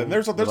pretty cool. Yeah,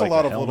 there's a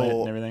lot of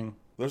little everything.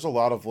 There's a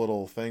lot of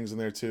little things in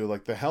there too.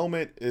 Like the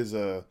helmet is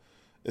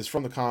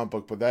from the comic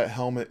book, but that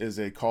helmet is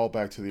a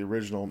callback to the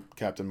original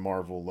Captain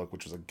Marvel look,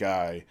 which was a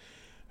guy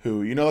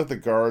who, like the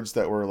guards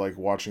that were like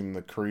watching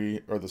the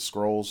Kree or the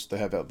Skrulls, they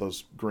had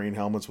those green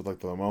helmets with like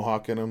the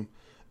mohawk in them.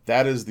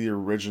 That is the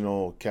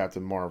original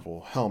Captain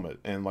Marvel helmet.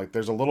 And like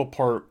there's a little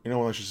part,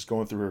 when she's just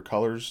going through her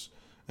colors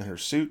in her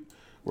suit,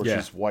 where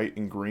she's white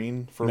and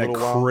green for a little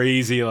while. That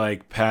crazy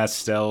like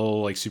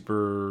pastel, like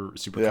super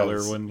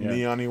color one. Yeah.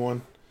 Neon-y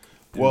one.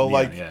 Well,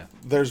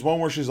 there's one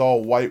where she's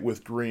all white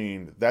with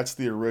green. That's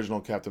the original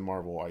Captain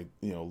Marvel,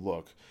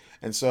 look.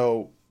 And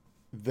so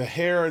the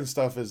hair and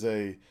stuff is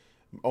a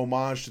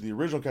homage to the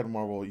original Captain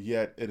Marvel,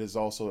 yet it is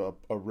also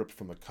a rip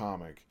from the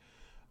comic.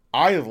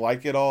 I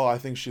like it all. I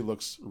think she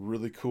looks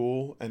really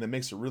cool, and it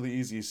makes it really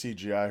easy to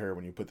CGI her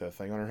when you put that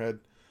thing on her head.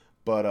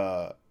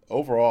 But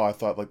overall, I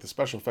thought like the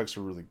special effects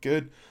were really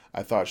good.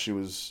 I thought she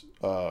was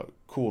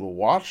cool to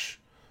watch,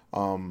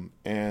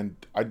 and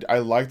I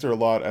liked her a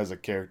lot as a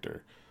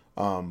character.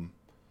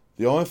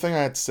 The only thing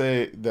I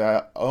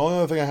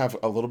have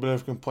a little bit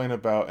of a complaint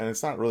about, and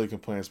it's not really a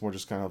complaint, it's more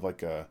just kind of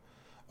like a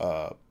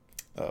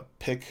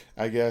pick,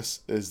 I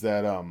guess, is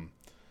that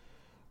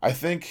I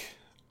think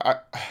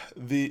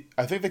they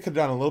could have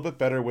done a little bit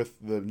better with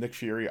the Nick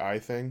Fury eye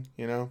thing.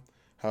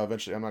 How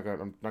eventually I'm not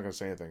gonna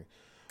say anything,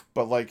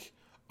 but like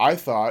I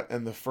thought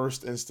in the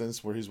first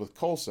instance where he's with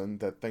Coulson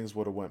that things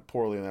would have went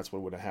poorly and that's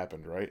what would have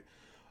happened, right?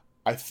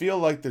 I feel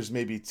like there's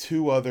maybe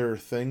two other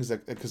things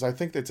because I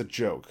think it's a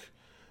joke.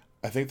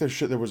 I think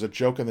there was a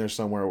joke in there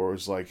somewhere where it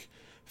was like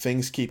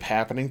things keep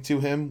happening to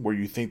him where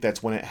you think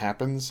that's when it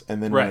happens,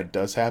 and then when it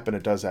does happen,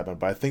 it does happen.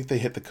 But I think they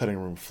hit the cutting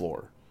room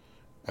floor.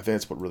 I think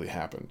that's what really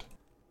happened.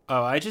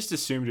 Oh, I just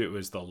assumed it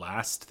was the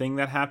last thing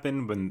that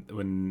happened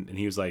when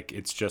he was like,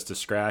 it's just a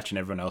scratch, and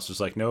everyone else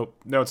was like, nope,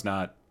 no, it's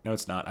not. No,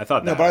 it's not. I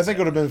thought no, but I think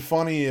it would have been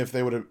funny if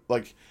they would have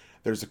like.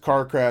 There's a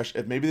car crash.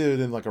 If maybe they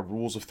did like a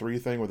rules of three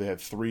thing where they had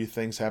three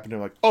things happen. They're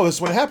like, oh, this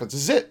is when it happens.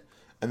 This is it.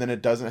 And then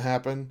it doesn't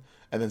happen.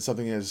 And then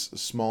something as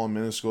small and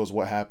minuscule as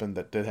what happened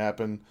that did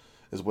happen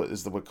is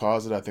what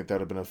caused it. I think that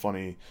would have been a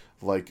funny,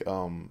 like,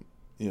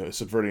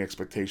 subverting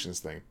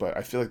expectations thing. But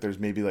I feel like there's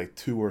maybe like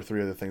two or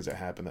three other things that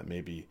happened that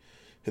maybe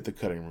hit the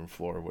cutting room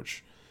floor,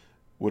 which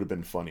would have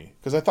been funny.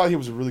 Because I thought he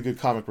was a really good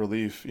comic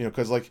relief,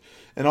 because like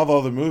in all the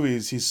other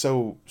movies, he's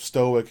so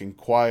stoic and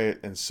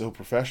quiet and so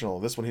professional.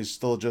 This one, he's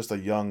still just a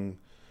young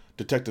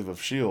detective of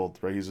S.H.I.E.L.D.,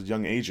 right? He's a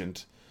young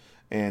agent,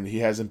 and he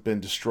hasn't been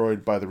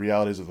destroyed by the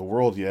realities of the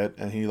world yet,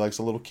 and he likes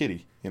a little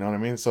kitty. You know what I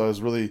mean? So it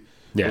was really,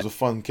 it was a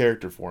fun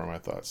character for him, I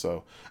thought.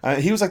 So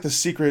he was like the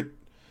secret,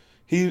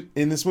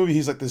 in this movie,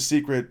 he's like the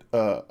secret,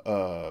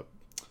 like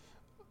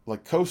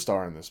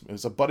co-star in this.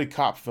 It's a buddy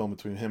cop film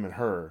between him and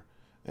her.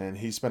 And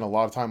he spent a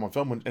lot of time on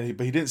film, but he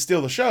didn't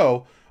steal the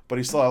show, but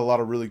he still had a lot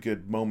of really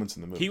good moments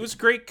in the movie. He was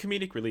great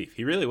comedic relief.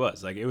 He really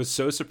was. Like, it was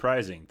so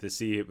surprising to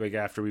see, like,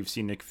 after we've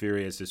seen Nick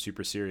Fury as a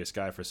super serious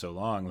guy for so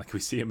long, like, we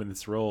see him in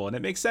this role. And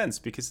it makes sense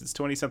because it's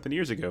 20-something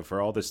years ago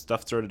for all this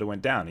stuff started to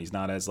went down. He's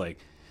not as, like,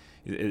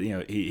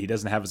 he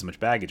doesn't have as much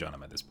baggage on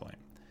him at this point.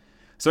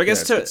 So I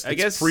guess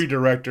it's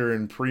pre-director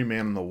and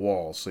pre-man on the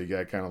wall, so you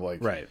got kind of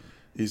like... Right.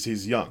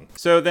 He's young.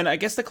 So then I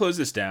guess to close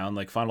this down,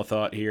 like final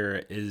thought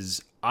here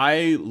is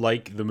I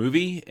like the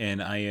movie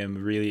and I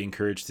am really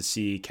encouraged to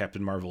see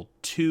Captain Marvel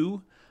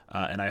 2.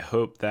 And I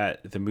hope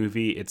that the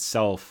movie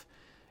itself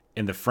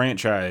in the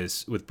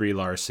franchise with Brie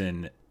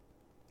Larson,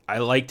 I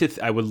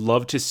would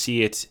love to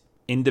see it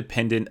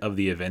independent of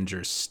the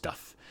Avengers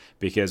stuff,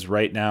 because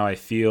right now I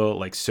feel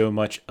like so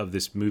much of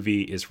this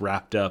movie is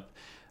wrapped up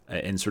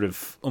and sort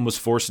of almost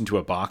forced into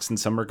a box in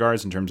some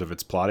regards in terms of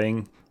its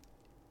plotting,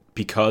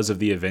 because of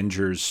the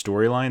Avengers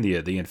storyline,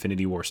 the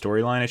Infinity War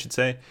storyline, I should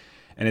say.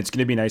 And it's going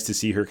to be nice to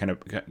see her kind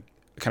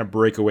of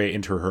break away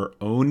into her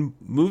own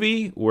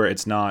movie where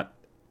it's not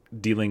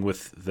dealing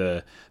with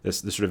the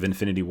sort of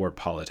Infinity War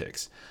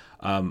politics.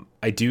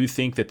 I do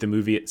think that the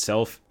movie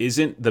itself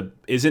isn't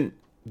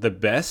the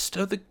best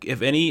of the,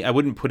 if any. I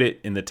wouldn't put it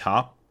in the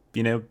top,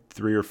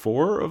 3 or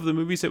 4 of the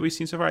movies that we've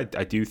seen so far.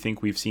 I do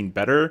think we've seen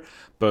better,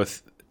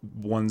 both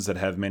ones that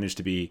have managed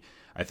to be,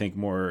 I think,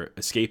 more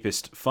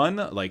escapist fun,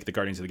 like the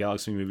Guardians of the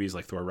Galaxy movies,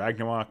 like Thor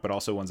Ragnarok, but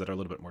also ones that are a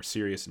little bit more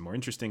serious and more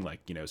interesting,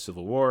 like,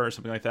 Civil War or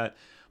something like that.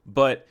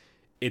 But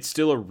it's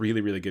still a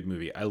really, really good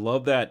movie. I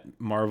love that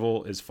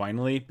Marvel is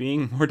finally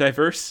being more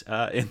diverse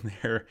in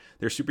their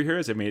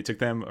superheroes. I mean, it took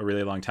them a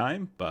really long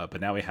time,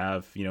 but now we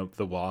have,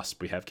 the Wasp,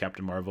 we have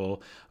Captain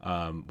Marvel,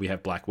 we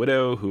have Black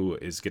Widow, who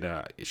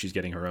she's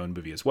getting her own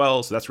movie as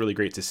well. So that's really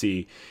great to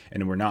see.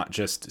 And we're not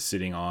just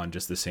sitting on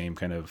just the same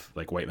kind of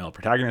like white male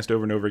protagonist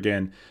over and over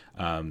again.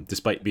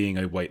 Despite being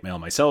a white male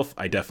myself,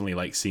 I definitely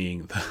like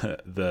seeing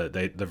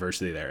the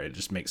diversity there. It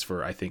just makes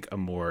for, I think, a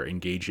more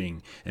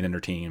engaging and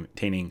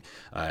entertaining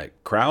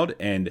crowd.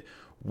 And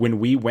when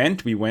we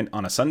went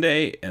on a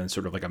Sunday and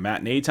sort of like a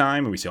matinee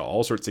time, and we saw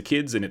all sorts of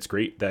kids, and it's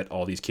great that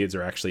all these kids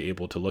are actually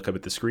able to look up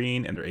at the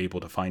screen and they're able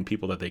to find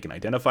people that they can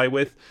identify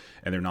with,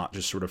 and they're not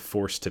just sort of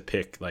forced to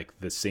pick like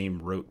the same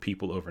rote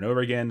people over and over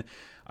again.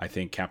 I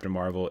think Captain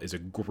Marvel is a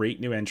great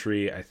new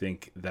entry. I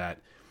think that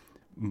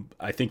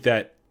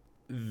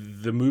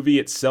the movie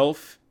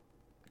itself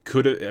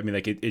could have,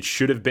 it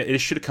should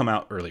have come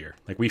out earlier.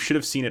 Like, we should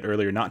have seen it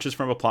earlier, not just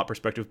from a plot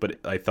perspective, but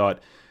I thought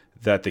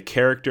that the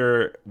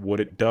character,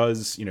 what it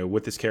does,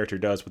 what this character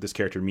does, what this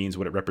character means,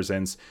 what it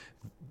represents.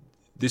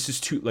 This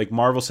is too, like,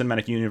 Marvel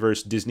Cinematic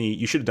Universe, Disney,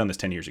 you should have done this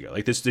 10 years ago.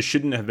 Like, this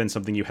shouldn't have been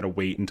something you had to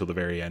wait until the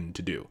very end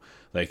to do.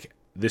 Like,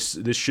 this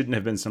shouldn't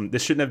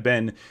have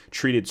been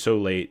treated so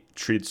late,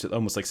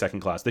 almost like second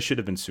class. This should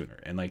have been sooner.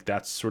 And like,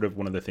 that's sort of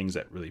one of the things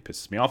that really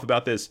pisses me off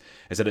about this,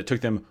 is that it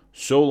took them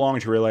so long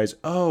to realize,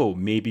 oh,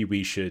 maybe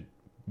we should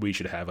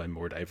have a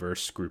more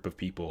diverse group of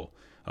people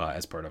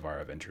as part of our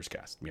Avengers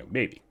cast.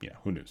 Maybe,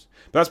 who knows?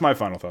 But that's my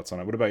final thoughts on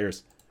it. What about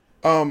yours?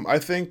 I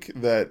think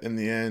that in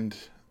the end,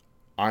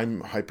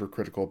 I'm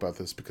hypercritical about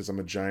this because I'm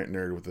a giant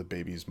nerd with a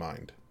baby's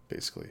mind,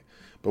 basically.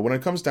 But when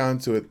it comes down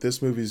to it,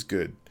 this movie's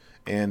good.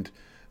 And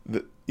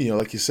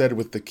like you said,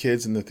 with the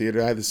kids in the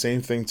theater, I had the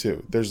same thing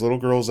too. There's little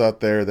girls out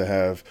there that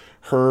have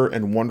her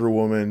and Wonder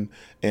Woman,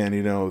 and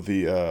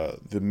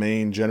the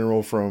main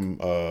general from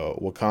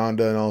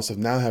Wakanda and all this stuff.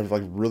 Now have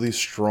like really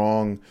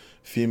strong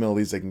female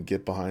leads they can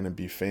get behind and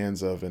be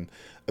fans of, and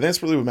I think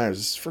that's really what matters.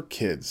 This is for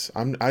kids.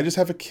 I just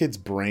have a kid's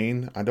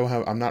brain.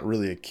 I'm not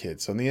really a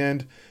kid. So in the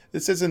end,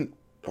 this isn't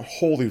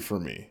wholly for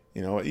me.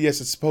 Yes,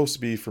 it's supposed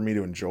to be for me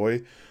to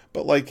enjoy,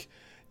 but like,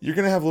 you're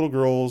gonna have little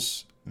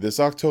girls this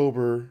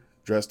October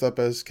dressed up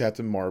as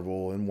Captain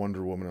Marvel and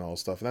Wonder Woman and all this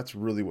stuff. And that's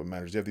really what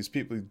matters. You have these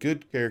people,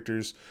 good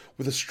characters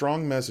with a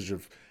strong message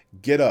of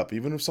get up.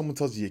 Even if someone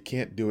tells you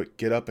can't do it,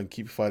 get up and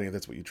keep fighting if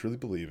that's what you truly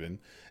believe in. And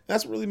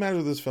that's what really matters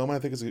with this film. I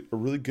think it's a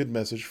really good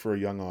message for a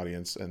young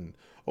audience. And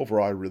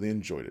overall, I really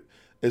enjoyed it.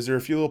 Is there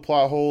a few little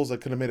plot holes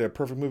that could have made it a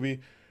perfect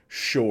movie?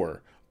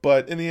 Sure.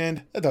 But in the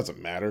end, it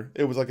doesn't matter.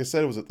 It was, like I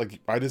said,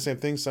 I did the same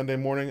thing Sunday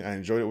morning. I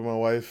enjoyed it with my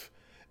wife.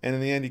 And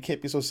in the end, you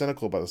can't be so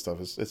cynical about this stuff.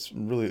 It's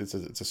really a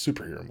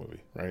superhero movie,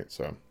 right?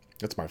 So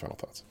that's my final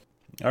thoughts.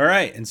 All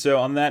right. And so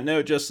on that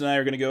note, Justin and I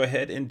are going to go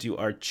ahead and do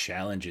our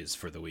challenges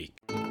for the week.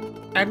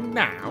 And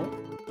now,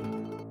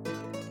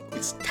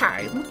 it's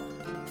time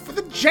for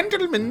the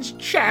Gentleman's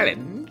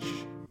Challenge.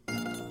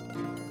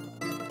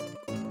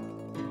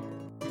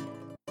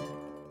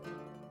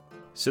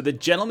 So the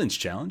Gentleman's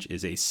Challenge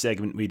is a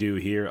segment we do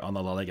here on the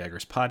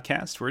Lollygaggers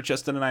podcast, where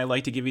Justin and I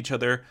like to give each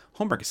other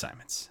homework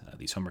assignments.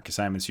 These homework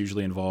assignments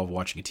usually involve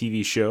watching a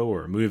TV show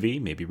or a movie,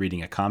 maybe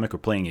reading a comic or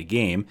playing a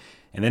game,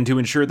 and then to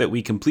ensure that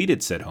we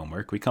completed said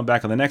homework, we come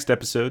back on the next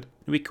episode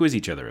and we quiz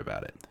each other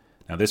about it.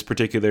 Now, this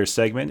particular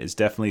segment is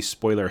definitely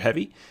spoiler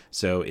heavy,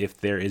 so if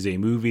there is a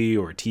movie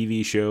or a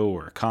TV show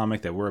or a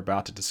comic that we're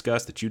about to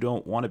discuss that you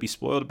don't want to be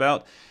spoiled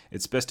about,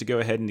 it's best to go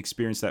ahead and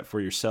experience that for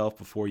yourself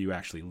before you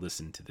actually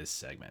listen to this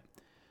segment.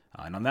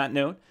 And on that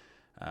note,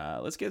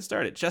 let's get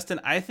started. Justin,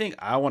 I think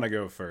I want to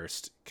go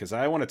first because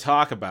I want to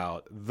talk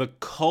about the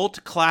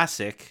cult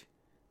classic,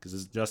 because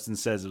as Justin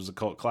says, it was a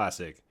cult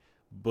classic,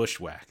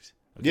 Bushwhacked.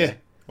 Okay?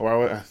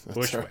 Yeah.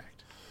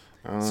 Bushwhacked.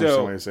 I don't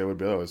know what to say would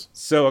be those.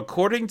 So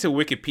according to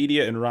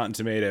Wikipedia and Rotten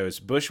Tomatoes,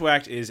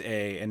 Bushwhacked is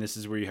and this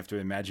is where you have to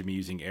imagine me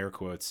using air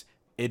quotes,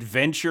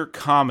 adventure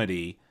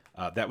comedy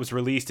that was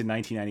released in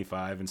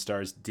 1995 and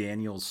stars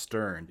Daniel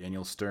Stern.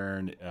 Daniel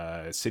Stern,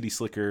 City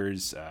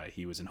Slickers.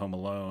 He was in Home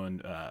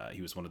Alone.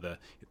 He was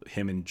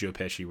him and Joe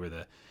Pesci were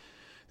the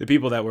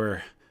people that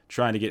were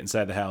trying to get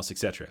inside the house,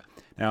 etc.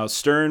 Now,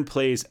 Stern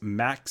plays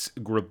Max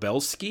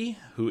Grabelski,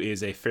 who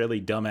is a fairly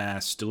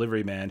dumbass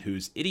delivery man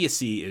whose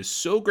idiocy is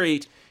so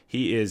great,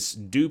 he is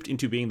duped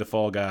into being the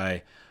fall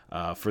guy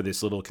for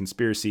this little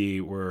conspiracy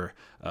where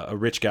a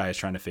rich guy is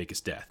trying to fake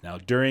his death. Now,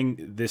 during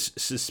this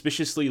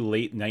suspiciously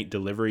late night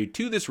delivery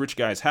to this rich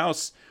guy's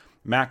house,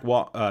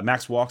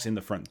 Max walks in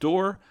the front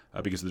door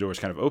because the door is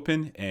kind of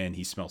open, and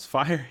he smells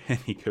fire, and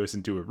he goes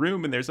into a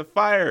room, and there's a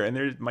fire, and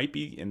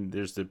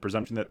there's the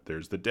presumption that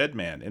there's the dead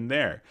man in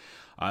there.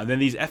 Then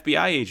these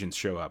FBI agents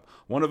show up,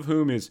 one of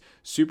whom is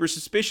super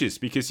suspicious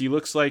because he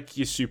looks like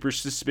a super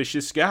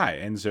suspicious guy,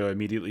 and so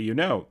immediately you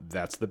know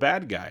that's the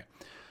bad guy.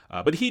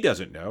 But he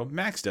doesn't know.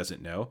 Max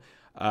doesn't know.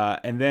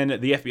 And then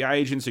the FBI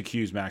agents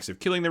accuse Max of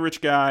killing the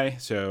rich guy.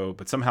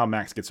 But somehow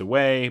Max gets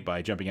away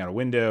by jumping out a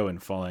window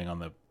and falling on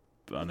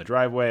the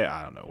driveway.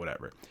 I don't know,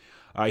 whatever.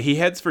 He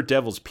heads for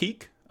Devil's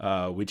Peak,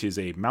 which is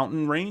a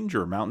mountain range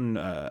or mountain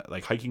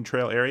like hiking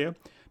trail area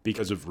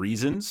because of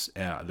reasons.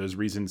 Those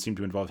reasons seem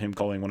to involve him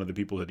calling one of the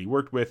people that he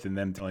worked with and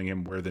them telling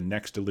him where the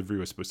next delivery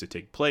was supposed to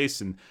take place.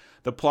 And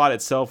the plot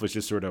itself was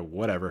just sort of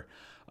whatever.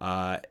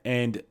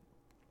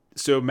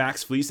 So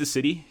Max flees the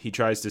city. He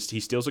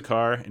steals a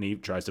car and he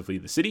tries to flee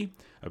the city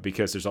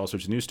because there's all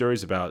sorts of news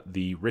stories about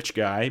the rich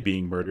guy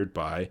being murdered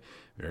by,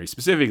 very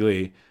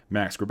specifically,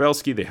 Max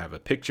Grabowski. They have a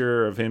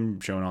picture of him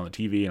shown on the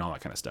TV and all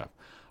that kind of stuff.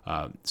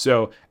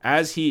 So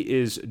as he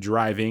is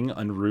driving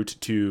en route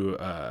to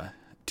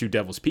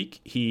Devil's Peak,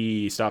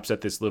 he stops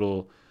at this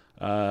little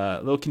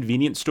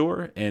convenience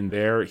store, and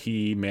there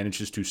he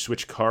manages to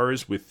switch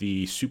cars with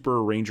the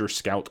Super Ranger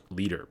Scout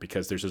leader,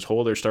 because there's this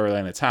whole other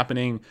storyline that's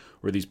happening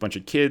where these bunch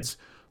of kids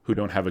who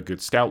don't have a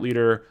good scout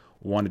leader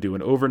want to do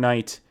an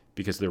overnight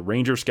because they're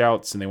Ranger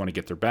Scouts and they want to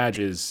get their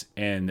badges,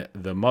 and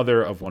the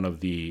mother of one of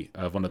the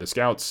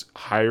scouts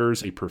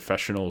hires a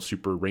professional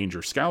Super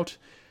Ranger Scout,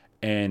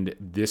 and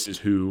this is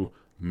who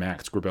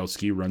Max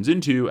Grabowski runs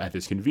into at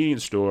this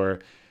convenience store.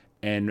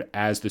 And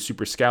as the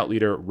Super Scout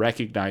leader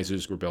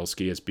recognizes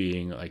Grabowski as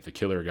being like the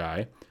killer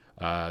guy,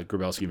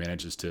 Grabowski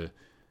manages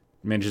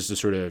to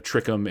sort of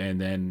trick him, and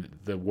then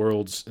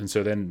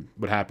so then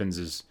what happens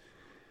is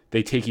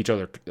they take each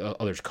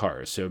other's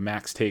cars. So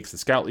Max takes the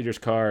Scout leader's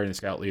car, and the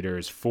Scout leader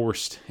is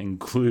forced and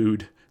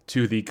glued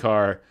to the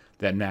car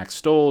that Max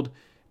stole,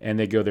 and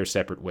they go their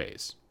separate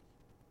ways.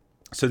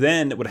 So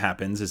then what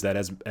happens is that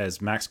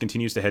as Max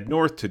continues to head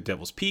north to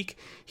Devil's Peak,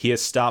 he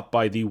is stopped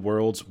by the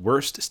world's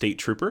worst state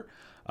trooper,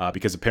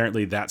 because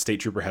apparently that state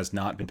trooper has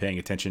not been paying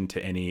attention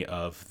to any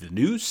of the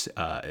news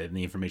and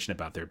the information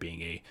about there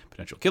being a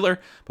potential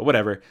killer, but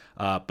whatever.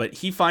 But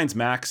he finds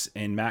Max,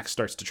 and Max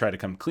starts to try to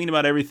come clean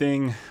about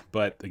everything.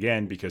 But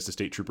again, because the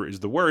state trooper is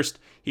the worst,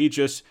 he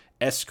just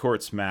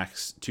escorts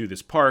Max to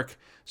this park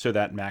so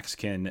that Max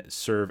can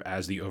serve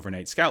as the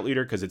overnight scout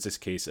leader, because it's this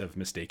case of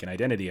mistaken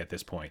identity at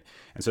this point.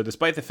 And so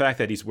despite the fact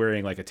that he's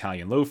wearing like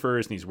Italian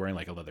loafers and he's wearing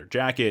like a leather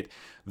jacket,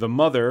 the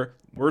mother,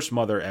 worst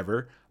mother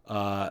ever,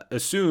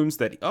 assumes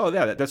that,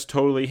 that's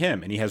totally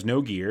him, and he has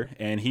no gear,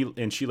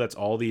 and she lets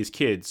all these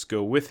kids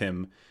go with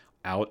him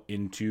out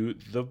into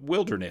the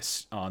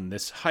wilderness on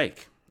this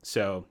hike.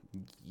 So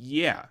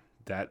yeah,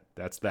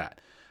 that's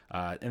that.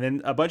 And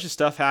then a bunch of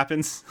stuff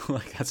happens.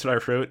 Like, that's what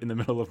I wrote in the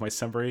middle of my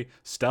summary.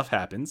 Stuff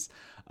happens.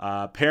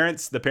 The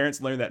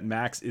parents learn that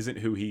Max isn't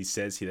who he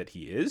says that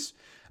he is.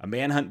 A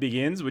manhunt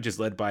begins, which is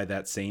led by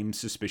that same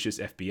suspicious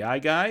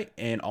FBI guy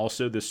and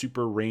also the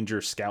Super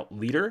Ranger Scout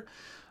leader.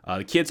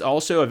 The kids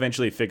also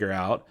eventually figure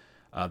out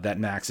that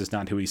Max is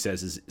not who he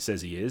says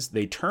he is.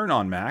 They turn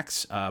on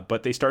Max,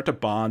 but they start to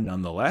bond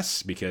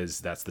nonetheless, because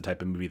that's the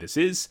type of movie this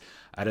is.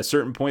 At a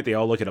certain point, they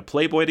all look at a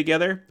Playboy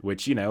together,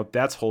 which,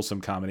 that's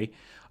wholesome comedy.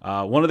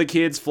 One of the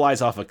kids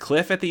flies off a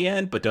cliff at the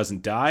end, but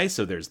doesn't die,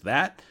 so there's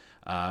that.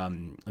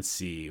 Let's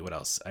see, what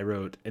else? I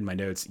wrote in my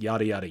notes,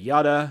 yada, yada,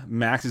 yada.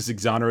 Max is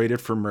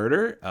exonerated for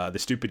murder. The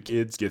stupid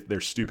kids get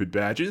their stupid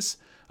badges.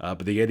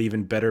 But they get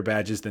even better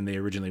badges than they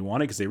originally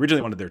wanted, because they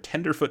originally wanted their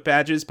Tenderfoot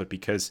badges, but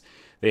because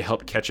they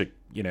helped catch a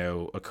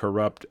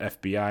corrupt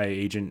FBI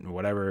agent or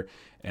whatever,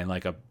 and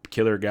like a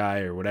killer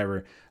guy or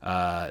whatever,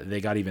 they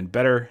got even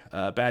better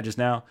badges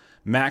now.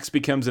 Max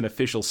becomes an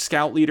official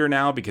scout leader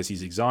now because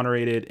he's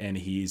exonerated, and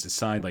he's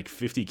assigned like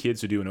 50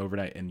 kids to do an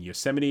overnight in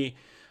Yosemite,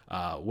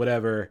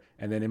 whatever.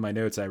 And then in my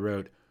notes I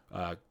wrote,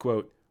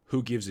 quote,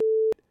 "Who gives a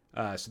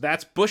So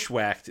that's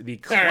Bushwhacked, the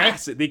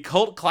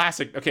cult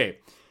classic. Okay,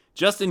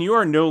 Justin, you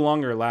are no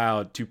longer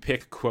allowed to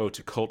pick,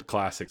 quote, cult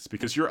classics,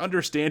 because your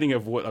understanding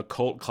of what a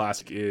cult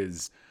classic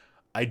is,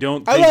 I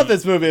love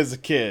this movie as a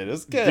kid.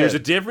 It's good. There's a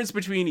difference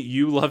between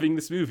you loving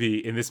this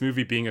movie and this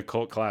movie being a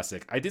cult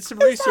classic. I did some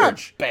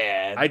research. Not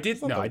bad. I did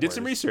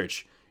some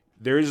research.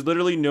 There is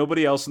literally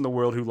nobody else in the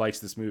world who likes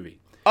this movie.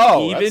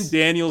 Oh, even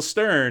Daniel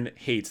Stern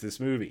hates this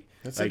movie.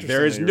 That's like,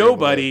 there is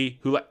nobody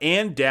who.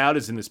 Ann Dowd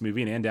is in this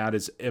movie, and Ann Dowd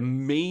is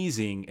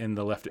amazing in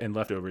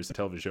Leftovers, the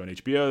television show on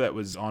HBO that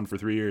was on for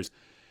 3 years.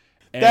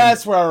 And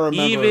that's where I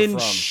remember even it from.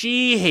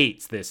 She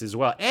hates this as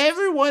well.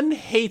 Everyone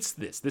hates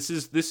this. This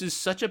is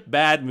such a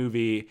bad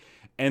movie,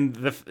 and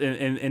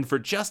for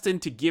Justin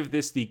to give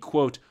this the,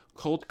 quote,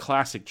 cult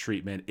classic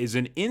treatment is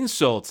an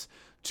insult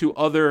to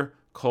other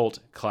cult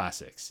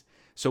classics.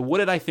 So what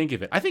did I think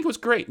of it? I think it was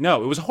great.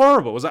 No, it was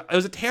horrible. It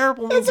was a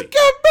terrible movie. It's a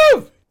good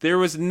movie. There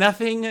was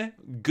nothing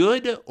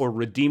good or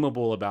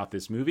redeemable about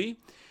this movie.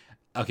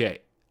 Okay,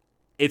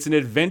 it's an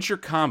adventure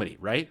comedy,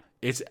 right?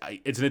 It's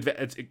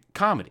a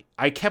comedy.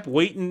 I kept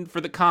waiting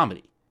for the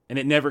comedy, and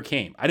it never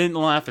came. I didn't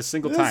laugh a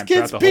single time. This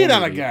kid's peed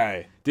on a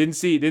guy. Didn't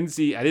see.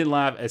 I didn't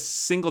laugh a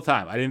single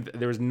time.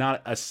 There was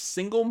not a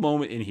single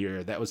moment in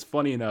here that was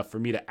funny enough for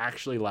me to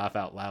actually laugh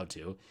out loud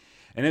to.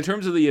 And in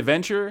terms of the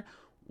adventure,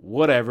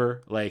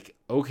 whatever. Like,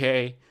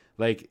 okay.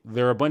 Like,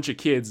 there are a bunch of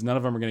kids. None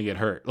of them are going to get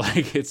hurt.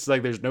 Like, it's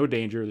like there's no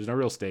danger. There's no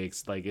real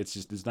stakes. Like,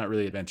 it's not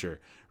really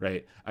adventure,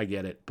 right? I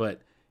get it.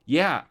 But,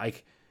 yeah,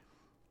 like,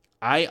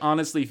 I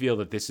honestly feel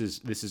that this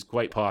is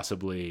quite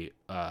possibly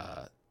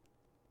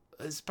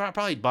it's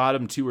probably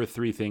bottom 2 or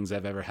 3 things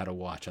I've ever had to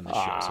watch on this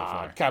show so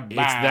far. It's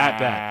that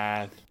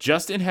bad.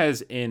 Justin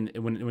has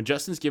when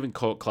Justin's given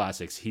cult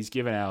classics, he's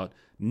given out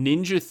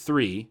Ninja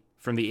 3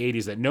 from the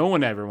 80s that no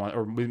one ever wants,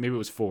 or maybe it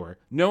was 4.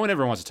 No one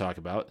ever wants to talk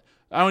about.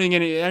 I don't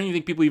even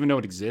think people even know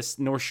it exists,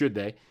 nor should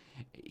they.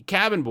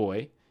 Cabin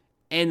Boy,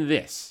 and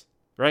this,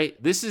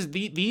 right?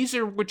 These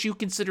are what you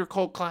consider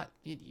cult class.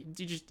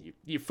 You're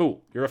a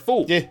fool. You're a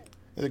fool. Yeah,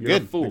 they're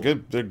good.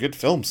 They're good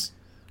films.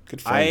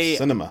 Good films.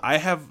 Cinema. I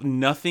have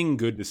nothing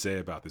good to say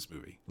about this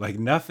movie. Like,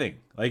 nothing.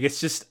 Like, it's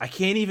just, I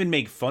can't even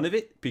make fun of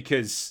it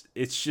because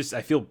it's just,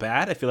 I feel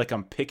bad. I feel like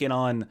I'm picking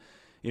on,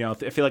 I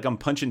feel like I'm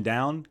punching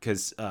down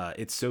because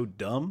it's so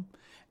dumb,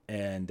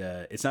 and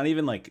it's not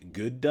even like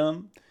good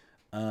dumb.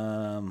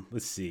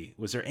 Let's see.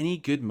 Was there any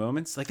good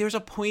moments? Like, there was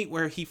a point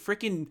where he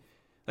freaking,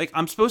 like,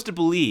 I'm supposed to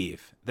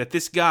believe that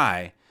this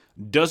guy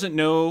doesn't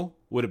know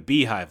what a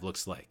beehive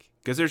looks like,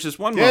 because there's just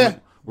one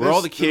moment where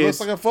all the kids looks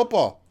like a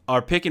football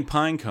are picking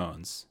pine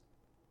cones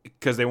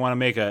because they want to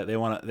make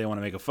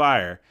a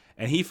fire,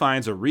 and he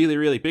finds a really,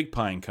 really big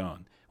pine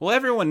cone. Well,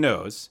 everyone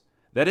knows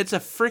that it's a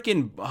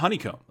freaking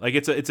honeycomb. Like,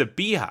 it's a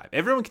beehive.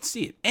 Everyone can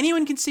see it.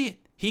 Anyone can see it.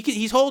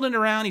 He's holding it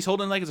around. He's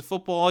holding it like it's a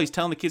football. He's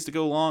telling the kids to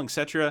go along,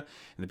 etc.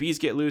 And the bees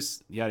get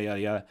loose. Yada yada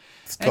yada.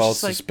 It's called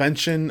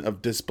suspension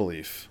of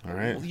disbelief. All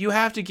right. You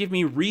have to give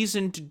me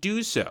reason to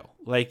do so.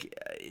 Like,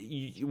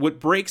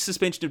 what breaks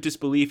suspension of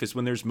disbelief is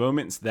when there's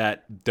moments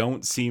that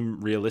don't seem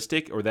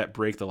realistic or that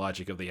break the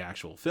logic of the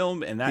actual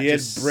film, and that he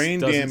had brain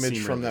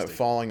damage from that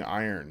falling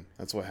iron.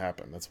 That's what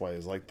happened. That's why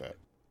he's like that.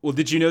 Well,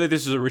 did you know that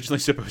this was originally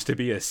supposed to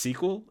be a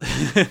sequel?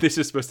 This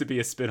is supposed to be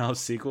a spin-off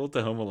sequel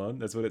to Home Alone.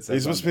 That's what it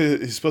says.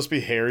 He's supposed to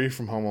be Harry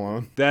from Home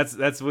Alone.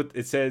 That's what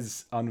it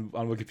says on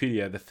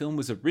Wikipedia. The film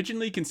was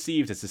originally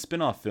conceived as a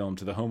spin-off film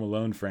to the Home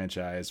Alone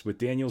franchise, with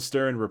Daniel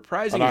Stern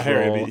reprising his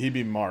role. He'd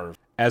be Marv.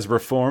 As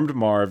reformed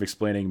Marv,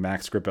 explaining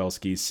Max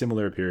Grabelski's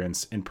similar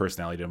appearance and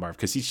personality to Marv,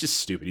 because he's just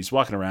stupid. He's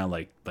walking around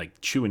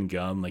like chewing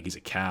gum, like he's a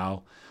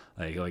cow,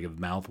 like a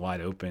mouth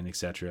wide open,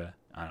 etc.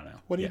 I don't know.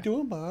 What are you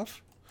doing,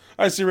 Marv?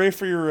 All right, so you ready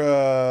for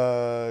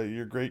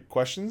your great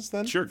questions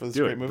then? Sure, for this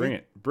do great it. Movie?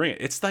 Bring it.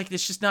 It's like,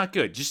 it's just not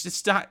good.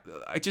 It's not.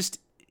 I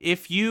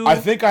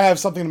think I have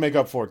something to make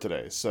up for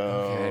today. So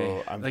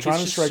okay. I'm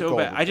trying to strike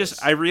gold.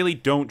 I really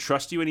don't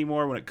trust you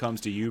anymore when it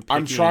comes to you.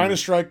 I'm trying to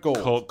strike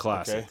gold. Cult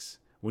classics.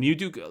 Okay? When you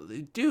do,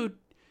 dude,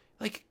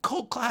 like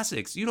cult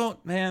classics, you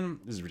don't.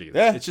 Man, this is ridiculous.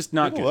 Yeah, it's just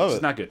not good.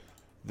 It's not good.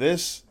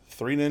 This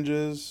 3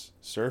 Ninjas,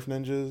 Surf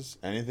Ninjas,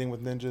 anything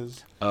with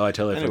ninjas. Oh, I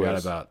totally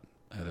forgot about.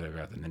 I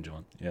forgot the ninja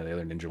one. Yeah, the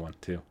other ninja one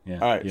too. Yeah.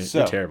 All right,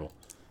 so terrible.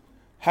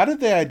 How did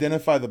they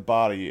identify the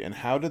body, and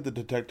how did the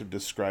detective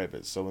describe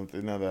it? So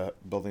the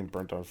building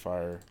burnt on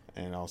fire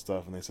and all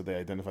stuff, and they said they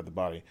identified the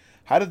body.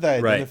 How did they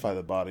identify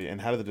the body,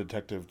 and how did the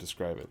detective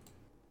describe it?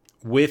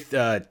 With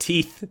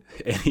teeth,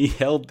 and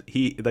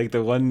he like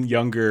the one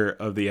younger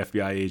of the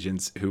FBI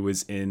agents who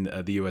was in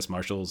the U.S.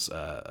 Marshals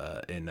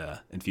in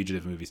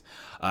fugitive movies.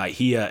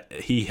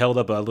 He held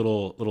up a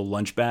little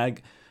lunch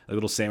bag, a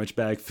little sandwich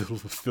bag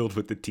filled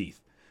with the teeth.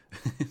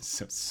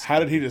 So how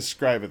did he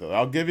describe it though?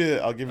 I'll give you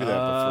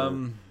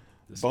that.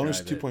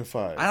 Bonus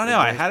 2.5. I don't know.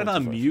 I had it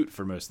on mute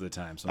for most of the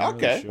time. So I'm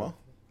okay. Really sure.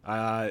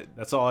 Well,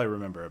 that's all I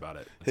remember about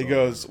it. He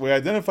goes, "We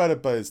identified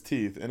it by his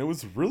teeth, and it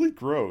was really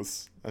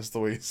gross." That's the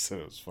way he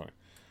said it. Was funny.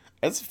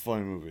 That's a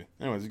funny movie.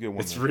 Anyways, you get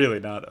one. It's really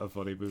not a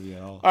funny movie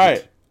at all. All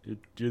right,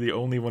 you're the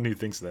only one who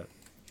thinks that.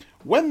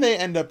 When they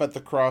end up at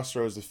the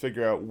crossroads to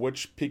figure out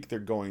which peak they're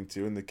going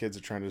to, and the kids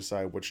are trying to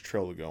decide which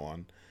trail to go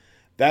on,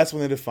 that's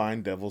when they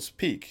define Devil's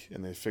Peak,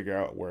 and they figure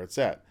out where it's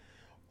at.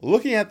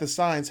 Looking at the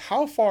signs,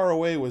 how far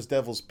away was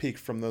Devil's Peak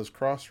from those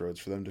crossroads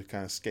for them to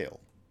kind of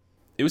scale?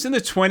 It was in the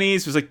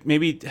 20s. It was like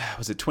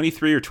was it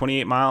 23 or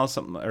 28 miles?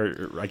 Something,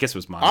 or I guess it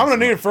was miles. I'm going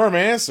to need a firm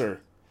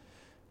answer.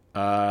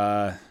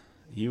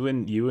 You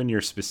and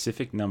your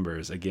specific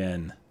numbers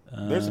again.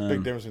 There's a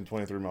big difference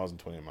between 23 miles and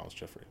 28 miles,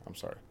 Jeffrey. I'm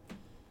sorry.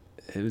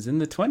 It was in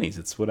the 20s.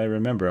 It's what I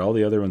remember. All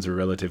the other ones are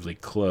relatively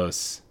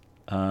close.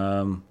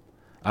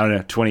 I don't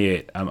know,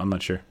 28. I'm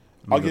not sure.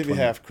 I'll give you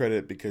half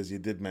credit because you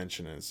did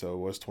mention it. So it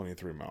was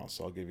 23 miles.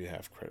 So I'll give you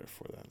half credit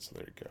for that. So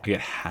there you go. I get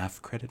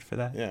half credit for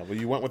that? Yeah, well,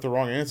 you went with the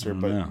wrong answer,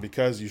 but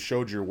because you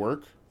showed your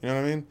work, you know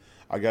what I mean?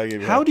 I got to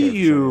give you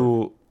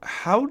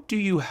How do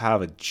you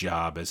have a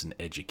job as an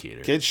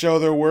educator? Kids show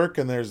their work,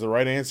 and there's the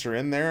right answer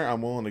in there.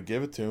 I'm willing to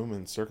give it to them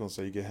and circle and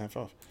say you get half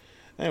off.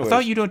 Anyways, I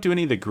thought you don't do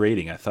any of the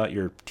grading. I thought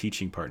your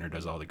teaching partner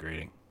does all the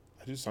grading.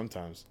 I do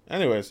sometimes.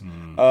 Anyways,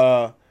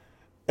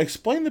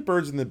 explain the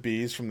birds and the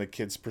bees from the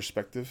kids'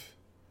 perspective.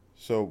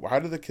 So how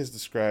do the kids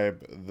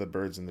describe the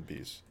birds and the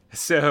bees?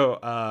 So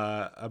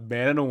a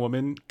man and a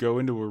woman go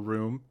into a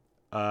room,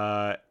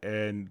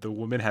 and the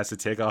woman has to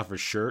take off her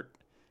shirt,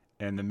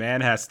 and the man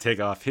has to take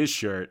off his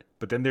shirt.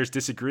 But then there's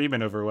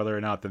disagreement over whether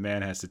or not the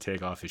man has to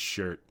take off his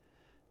shirt.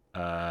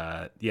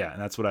 Yeah, and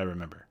that's what I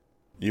remember.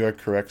 You are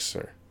correct,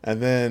 sir. And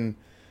then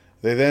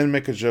they then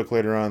make a joke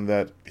later on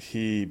that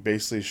he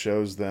basically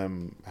shows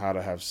them how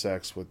to have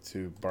sex with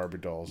two Barbie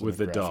dolls. With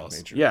the dolls.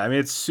 Nature. Yeah, I mean,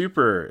 it's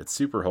super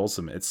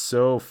wholesome. It's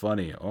so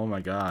funny. Oh,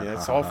 my God. Yeah,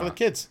 it's all for the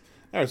kids.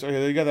 All right, so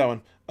okay, you got that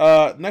one.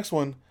 Next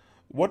one.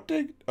 What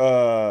did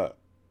Dr.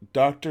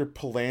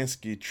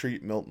 Polanski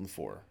treat Milton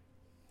for?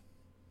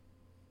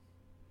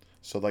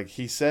 So, like,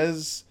 he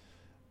says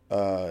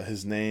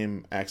his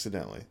name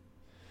accidentally,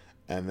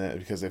 and then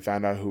because they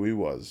found out who he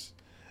was.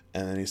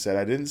 And then he said,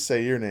 I didn't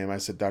say your name. I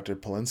said Dr.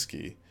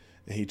 Polanski.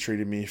 And he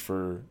treated me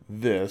for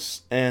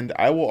this. And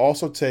I will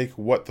also take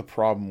what the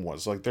problem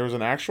was. Like, there was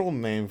an actual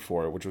name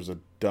for it, which was a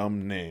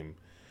dumb name.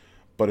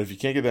 But if you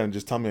can't get that,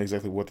 just tell me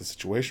exactly what the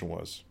situation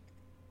was.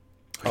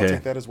 Okay. I'll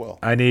take that as well.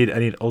 I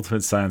need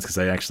ultimate silence because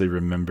I actually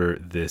remember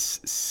this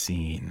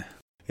scene.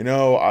 You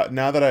know,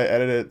 now that I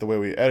edit it the way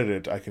we edit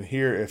it, I can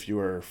hear if you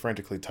are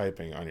frantically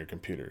typing on your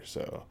computer.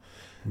 So,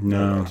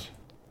 no,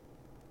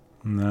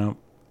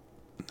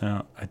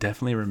 I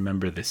definitely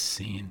remember this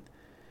scene.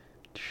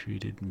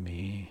 Treated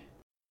me.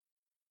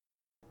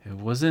 It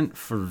wasn't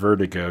for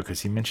vertigo because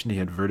he mentioned he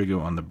had vertigo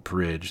on the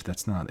bridge.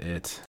 That's not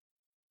it.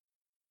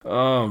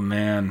 Oh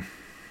man,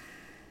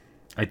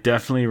 I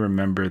definitely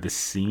remember the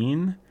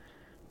scene,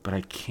 but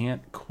I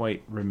can't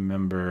quite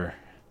remember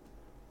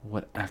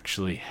what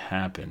actually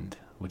happened.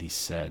 What he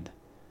said.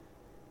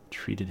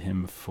 Treated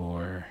him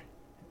for.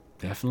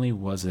 Definitely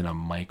wasn't a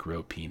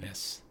micro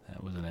penis.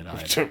 That wasn't it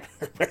either.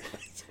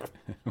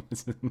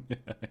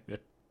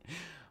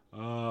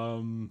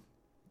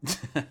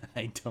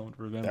 I don't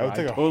remember. That would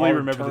take I totally a hard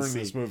remember turn the scene.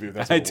 in this movie. If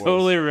that's I what it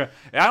totally was. remember.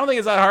 I don't think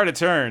it's that hard to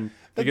turn.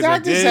 The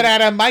doctor said I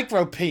had a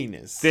micro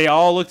penis. They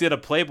all looked at a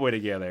Playboy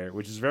together,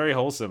 which is very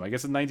wholesome. I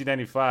guess in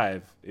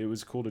 1995, it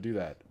was cool to do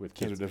that with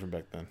kids. Kids were different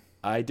back then.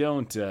 I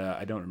don't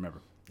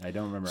remember.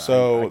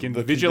 So I can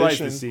visualize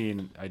the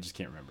scene. I just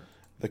can't remember.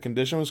 The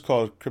condition was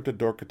called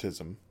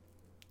cryptodorkitism,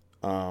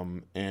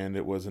 and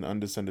it was an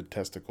undescended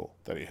testicle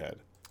that he had.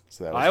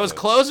 So that I was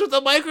close with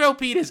the micro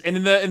penis,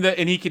 and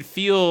and he could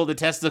feel the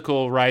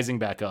testicle rising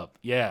back up.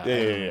 Yeah.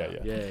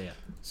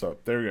 So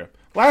there we go.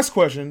 Last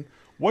question: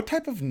 what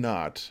type of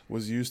knot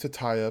was used to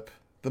tie up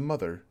the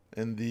mother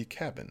in the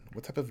cabin?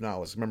 What type of knot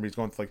was? Remember, he's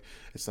going to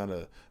it's not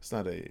a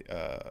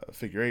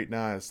figure eight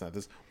knot. It's not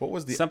this. What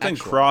was the something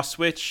actual... cross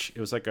switch?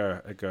 It was like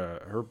a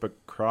Herb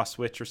cross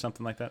switch or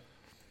something like that.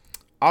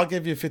 I'll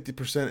give you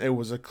 50%. It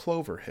was a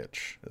clover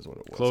hitch, is what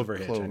it was. Clover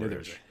hitch. I knew there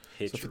was a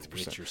hitch or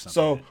witch or something.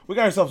 So we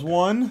got ourselves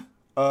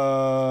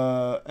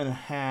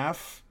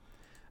 1.5.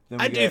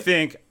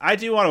 I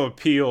do want to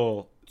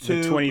appeal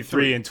the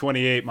 23 and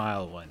 28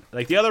 mile one.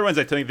 Like the other ones,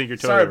 I think you're totally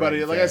sorry,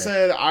 buddy. Right like I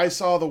said, I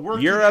saw the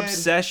work. Your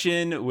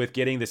obsession with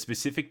getting the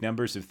specific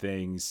numbers of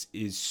things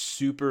is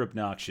super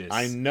obnoxious.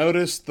 I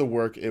noticed the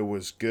work. It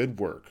was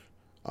good work.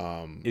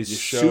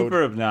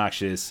 Super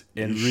obnoxious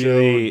and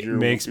really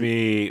makes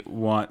me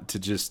want to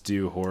just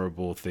do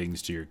horrible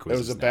things to your quizzes.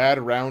 It was a bad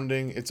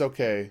rounding. It's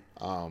okay.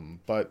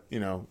 But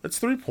it's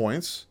 3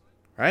 points,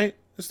 right?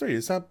 It's 3.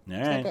 It's not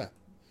bad. All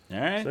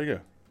right. So there you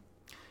go.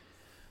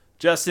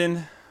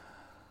 Justin,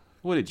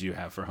 what did you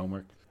have for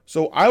homework?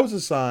 So I was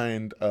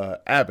assigned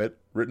Abbott,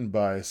 written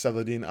by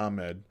Saladin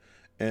Ahmed,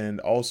 and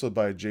also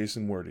by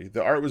Jason Wordie.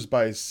 The art was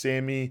by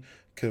Sami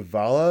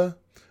Kavala.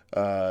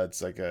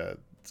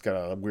 It's got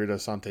a weird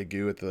Asante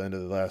Gu at the end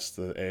of the last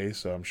A,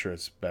 so I'm sure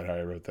it's bad how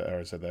I wrote that or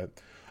I said that.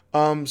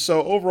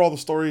 So overall, the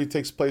story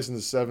takes place in the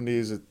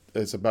 70s.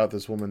 It's about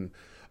this woman,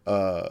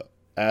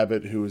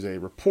 Abbott, who is a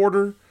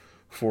reporter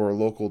for a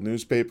local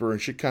newspaper, and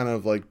she kind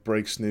of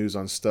breaks news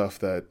on stuff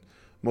that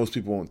most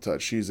people won't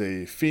touch. She's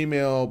a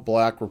female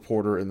black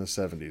reporter in the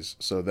 70s,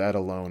 so that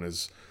alone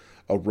is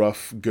a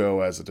rough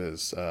go as it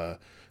is.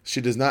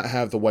 She does not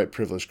have the white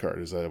privilege card,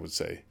 as I would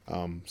say.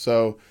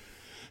 So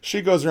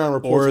she goes around and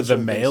reports. Or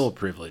the male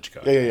privilege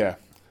card. Yeah.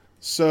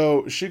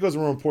 So she goes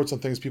around and reports on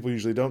things people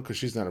usually don't because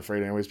she's not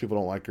afraid anyways. People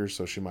don't like her,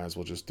 so she might as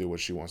well just do what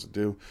she wants to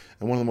do.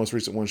 And one of the most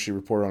recent ones, she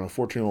reported on a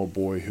 14-year-old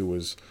boy who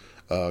was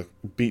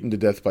beaten to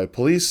death by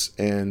police,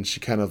 and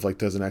she kind of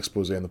does an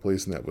expose on the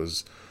police, and that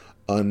was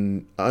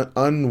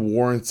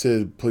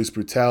unwarranted police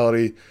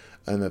brutality,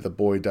 and that the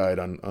boy died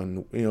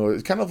on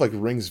it kind of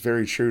rings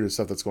very true to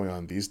stuff that's going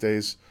on these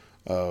days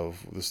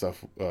of the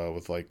stuff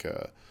with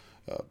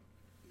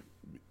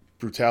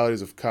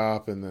brutalities of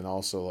cop, and then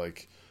also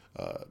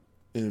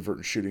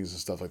inadvertent shootings and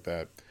stuff like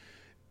that.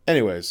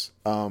 Anyways,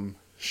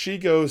 she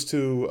goes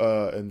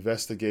to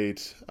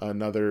investigate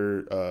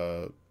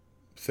another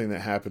thing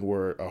that happened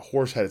where a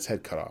horse had its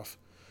head cut off.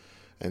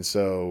 And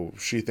so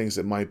she thinks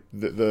it might,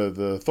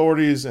 the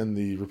authorities and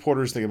the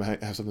reporters think it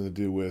might have something to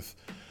do with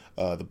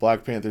the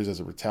Black Panthers as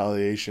a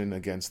retaliation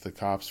against the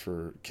cops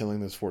for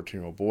killing this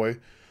 14-year-old boy.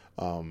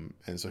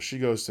 And so she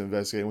goes to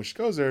investigate. When she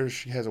goes there,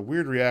 she has a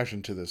weird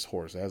reaction to this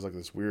horse. It has like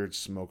this weird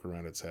smoke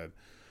around its head.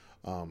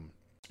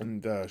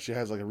 And she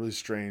has like a really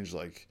strange,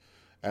 like,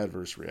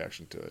 adverse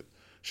reaction to it.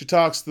 She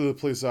talks to the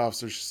police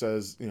officer. She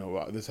says,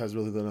 this has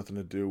really nothing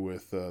to do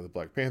with the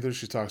Black Panthers.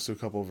 She talks to a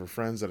couple of her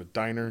friends at a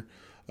diner,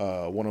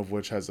 one of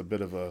which has a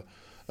bit of a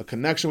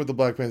connection with the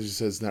Black Panthers. She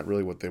says it's not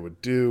really what they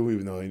would do,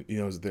 even though he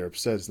knows they're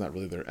upset. It's not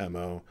really their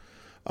MO.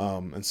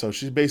 And so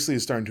she basically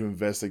is starting to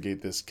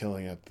investigate this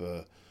killing at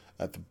the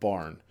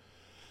barn.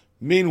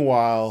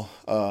 Meanwhile,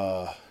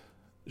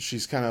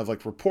 she's kind of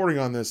like reporting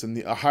on this, and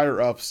the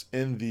higher ups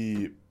in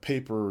the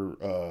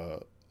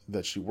paper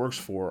that she works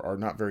for are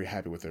not very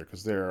happy with her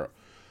because they're,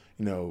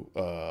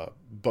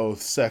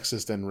 both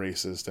sexist and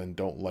racist and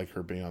don't like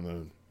her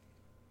being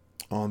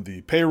on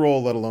the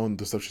payroll, let alone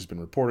the stuff she's been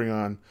reporting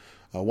on.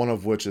 One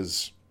of which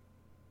is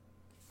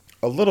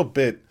a little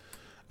bit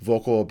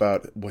vocal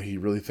about what he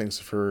really thinks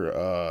of her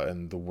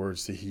and the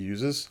words that he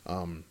uses,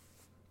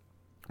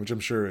 which I'm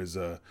sure is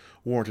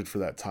warranted for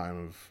that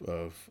time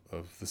of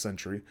the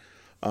century.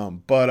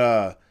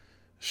 But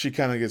she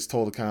kind of gets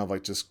told to kind of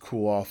like just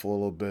cool off a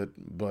little bit,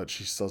 but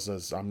she still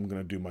says, I'm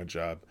going to do my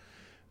job.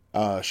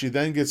 She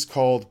then gets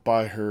called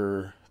by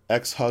her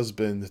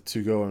ex-husband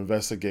to go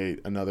investigate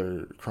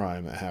another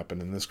crime that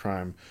happened. In this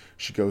crime,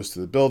 she goes to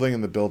the building,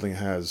 and the building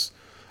has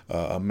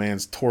a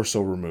man's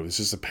torso removed. It's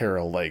just a pair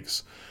of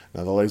legs.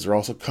 Now, the legs are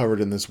also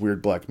covered in this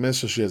weird black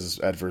mist, so she has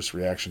this adverse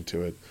reaction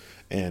to it.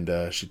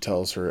 And she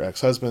tells her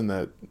ex-husband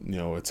that,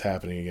 it's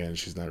happening again.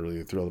 She's not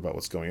really thrilled about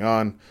what's going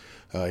on.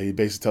 He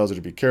basically tells her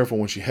to be careful.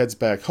 When she heads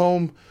back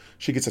home,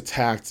 she gets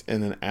attacked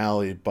in an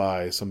alley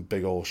by some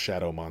big old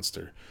shadow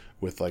monster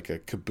with like a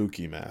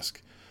kabuki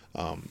mask.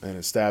 And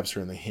it stabs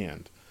her in the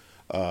hand.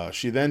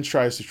 She then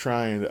tries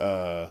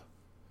to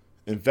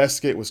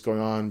investigate what's going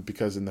on,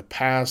 because in the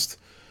past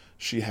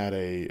she had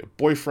a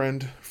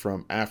boyfriend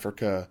from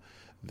Africa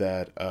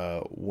that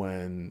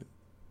when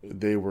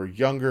they were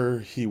younger,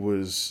 he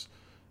was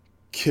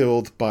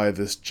killed by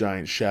this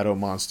giant shadow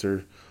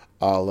monster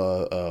a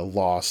la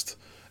Lost,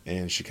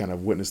 and she kind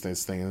of witnessed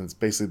this thing, and it's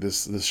basically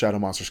this shadow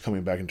monster's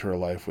coming back into her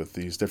life with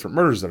these different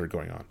murders that are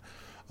going on.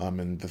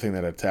 And the thing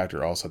that attacked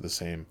her also had the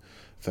same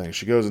thing.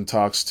 She goes and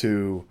talks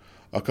to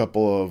a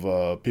couple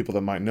of people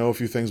that might know a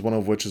few things, one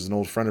of which is an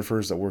old friend of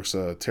hers that works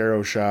a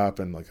tarot shop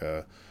and like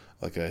a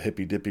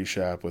hippy dippy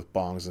shop with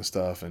bongs and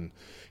stuff, and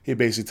he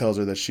basically tells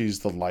her that she's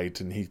the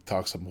light, and he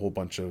talks a whole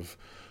bunch of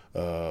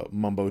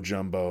mumbo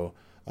jumbo.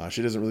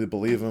 She doesn't really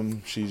believe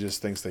him. She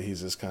just thinks that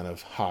he's just kind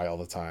of high all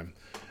the time.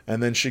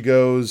 And then she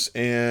goes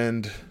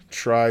and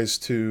tries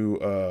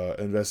to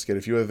investigate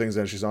a few other things.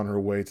 And she's on her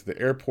way to the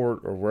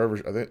airport or wherever.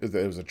 I think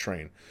it was a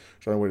train.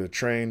 She's on her way to the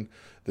train.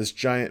 This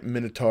giant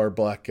minotaur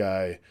black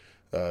guy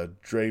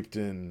draped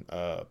in...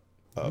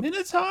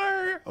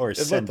 Minotaur or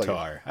Centaur?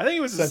 Like I think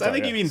it was. Centaur, I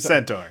think you mean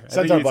Centaur.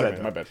 Centaur black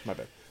man. My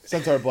bad.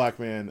 Centaur black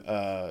man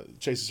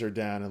chases her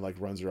down and like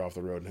runs her off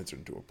the road and hits her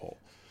into a pole.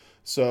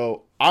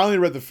 So I only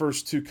read the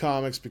first two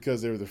comics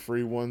because they were the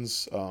free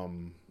ones.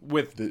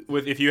 With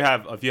if you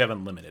have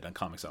Unlimited on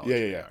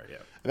Comixology. Yeah.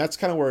 And that's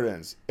kind of where it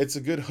ends. It's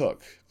a good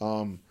hook.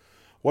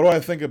 What do I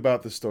think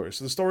about the story?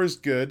 So the story's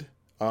good.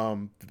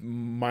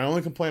 My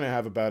only complaint I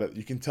have about it,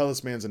 you can tell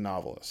this man's a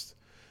novelist,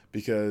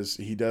 because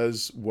he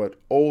does what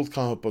old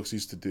comic books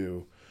used to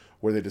do,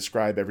 where they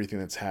describe everything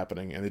that's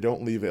happening and they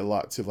don't leave it a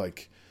lot to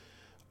like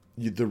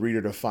the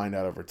reader to find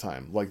out over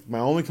time. Like, my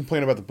only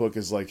complaint about the book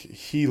is like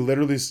he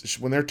literally,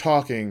 when they're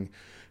talking,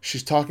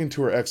 she's talking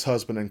to her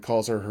ex-husband and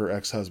calls her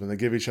ex-husband. They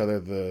give each other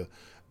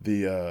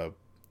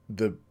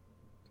the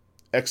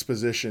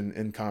exposition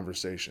in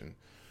conversation,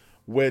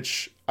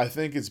 which I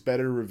think is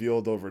better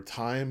revealed over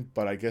time,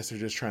 but I guess they're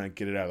just trying to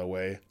get it out of the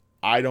way.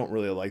 I don't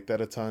really like that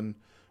a ton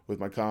with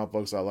my comic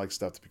books. I like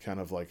stuff to be kind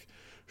of like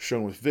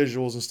shown with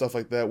visuals and stuff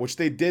like that, which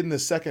they did in the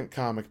second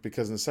comic,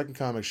 because in the second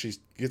comic she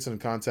gets in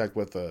contact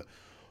with a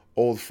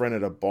old friend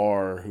at a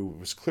bar who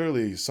was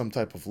clearly some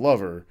type of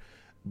lover,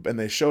 and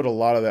they showed a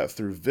lot of that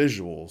through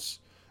visuals.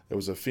 It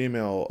was a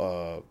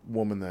female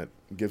woman that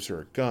gives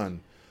her a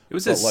gun. It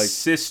was a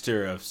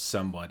sister of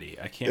somebody.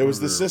 I can't remember. It was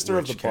the sister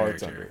of the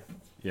bartender.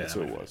 Yeah, that's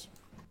who it was.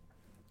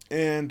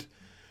 And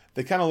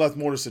they kind of left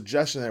more to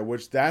suggestion there,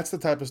 which that's the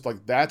type of,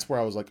 like, that's where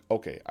I was like,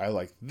 okay, I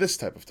like this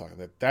type of talking.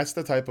 That's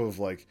the type of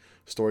like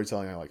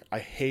storytelling I like. I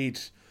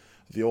hate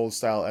the old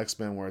style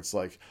X-Men where it's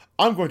like,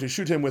 I'm going to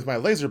shoot him with my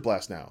laser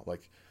blast now.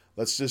 Like,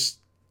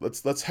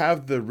 let's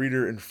have the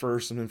reader infer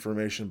some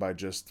information by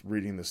just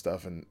reading the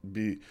stuff and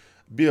be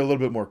a little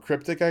bit more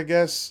cryptic, I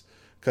guess,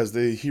 because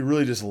he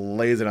really just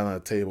lays it on the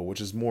table,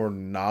 which is more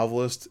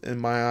novelist in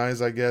my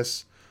eyes, I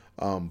guess.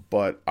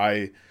 But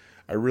I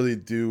really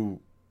do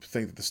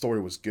think that the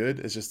story was good.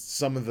 It's just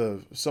some of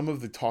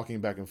the talking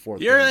back and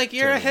forth. You're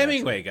a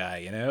Hemingway guy,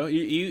 you know.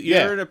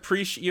 You're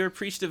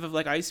appreciative of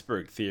like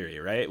iceberg theory,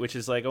 right? Which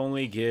is like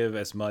only give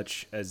as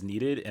much as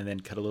needed and then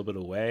cut a little bit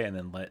away and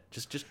then let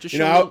just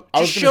show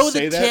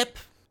the tip,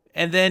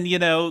 and then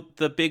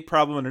the big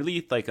problem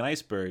underneath, like an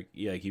iceberg.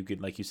 Yeah, like you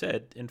could, like you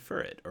said,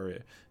 infer it, or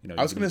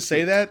I was gonna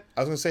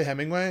say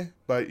Hemingway,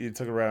 but you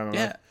took it right out of my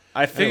mouth.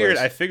 I figured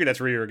that's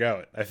where you were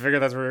going.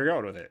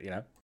 With it, you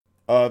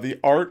know? The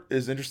art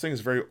is interesting.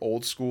 It's very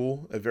old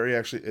school.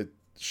 It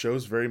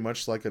shows very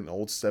much like an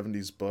old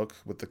 70s book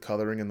with the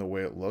coloring and the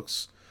way it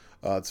looks.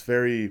 It's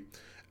very,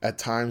 at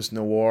times,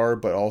 noir,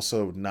 but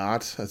also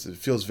not. It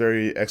feels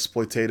very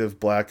exploitative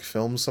black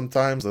films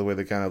sometimes, the way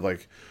they kind of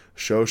like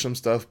show some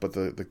stuff, but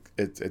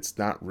it's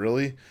not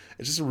really.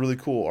 It's just a really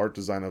cool art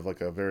design of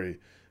like a very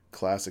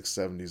classic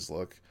 70s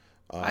look.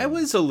 I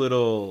was a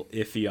little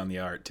iffy on the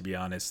art, to be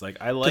honest. Like,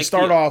 I like to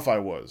start off. I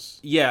was,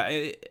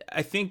 yeah.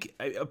 I think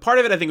part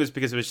of it, I think, was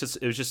because it was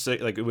just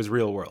like it was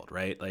real world,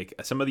 right? Like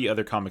some of the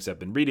other comics I've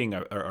been reading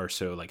are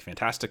so like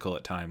fantastical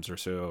at times, or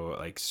so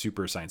like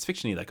super science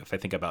fictiony. Like if I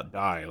think about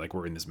Die, like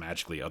we're in this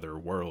magically other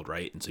world,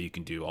 right? And so you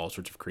can do all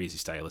sorts of crazy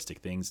stylistic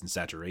things and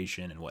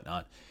saturation and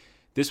whatnot.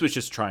 This was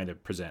just trying to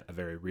present a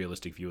very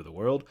realistic view of the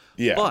world.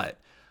 Yeah, but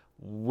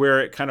where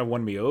it kind of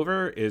won me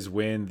over is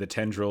when the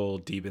tendril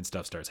demon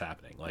stuff starts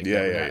happening. Like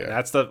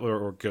that stuff,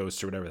 or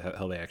ghosts, or whatever the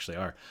hell they actually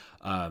are.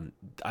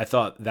 I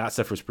thought that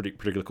stuff was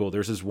particularly cool.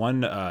 There's this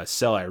one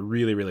cell I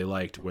really, really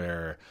liked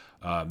where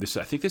I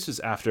think this was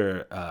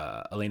after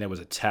Elena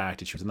was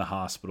attacked and she was in the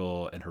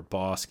hospital and her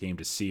boss came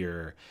to see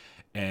her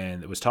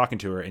and was talking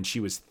to her and she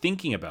was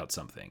thinking about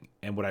something.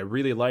 And what I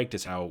really liked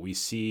is how we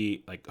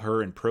see like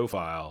her in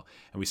profile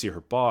and we see her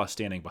boss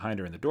standing behind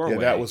her in the doorway. Yeah,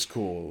 that was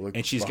cool. Like,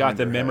 and she's got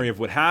the memory of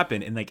what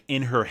happened, and like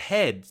in her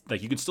head,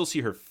 like you can still see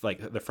her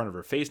like the front of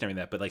her face and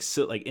everything, but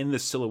like in the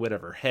silhouette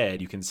of her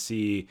head, you can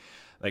see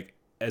like,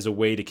 as a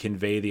way to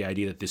convey the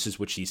idea that this is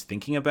what she's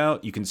thinking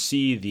about, you can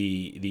see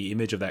the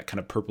image of that kind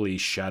of purpley,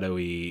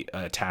 shadowy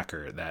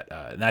attacker.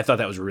 And I thought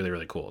that was really,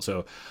 really cool.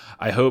 So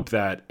I hope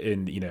that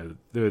in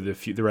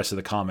the rest of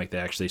the comic they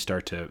actually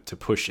start to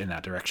push in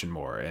that direction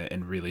more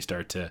and really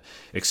start to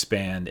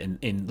expand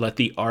and let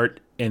the art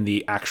and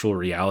the actual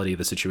reality of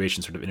the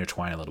situation sort of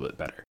intertwine a little bit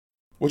better.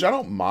 Which I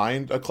don't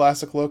mind a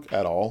classic look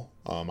at all.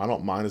 I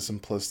don't mind a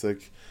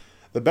simplistic.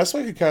 The best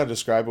way I could kind of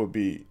describe it would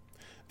be,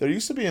 there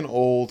used to be an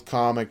old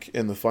comic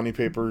in the funny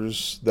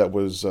papers that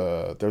was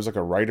there was like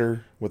a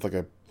writer with like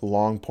a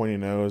long pointy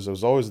nose. It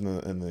was always in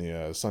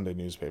the Sunday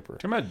newspaper.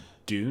 Talking about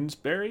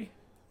Doonesbury?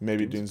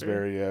 Maybe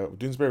Doonesbury. Yeah,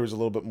 Doonesbury was a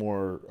little bit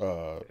more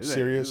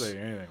serious. Is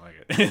anything like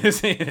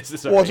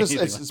it? Well,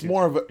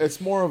 it's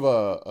more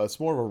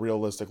of a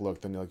realistic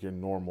look than like your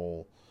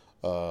normal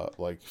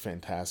like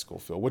fantastical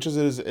feel, which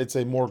it's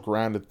a more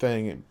grounded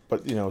thing,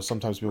 but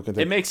sometimes people can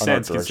take it makes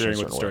sense considering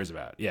what the story's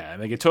about. Yeah,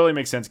 like it totally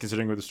makes sense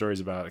considering what the story's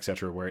about,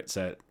 etc., where it's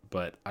set.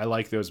 But I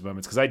like those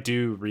moments because I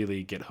do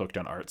really get hooked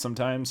on art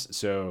sometimes.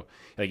 So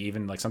like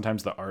even like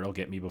sometimes the art will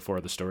get me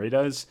before the story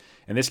does.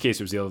 In this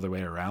case, it was the other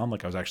way around.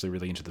 Like I was actually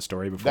really into the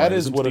story before. That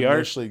is what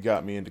initially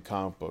got me into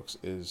comic books,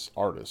 is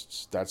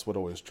artists. That's what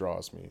always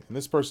draws me. And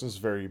this person's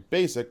very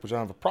basic, which I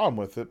don't have a problem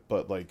with it,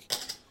 but like,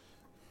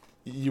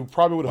 you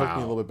probably would have hooked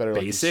me a little bit better,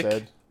 basic? Like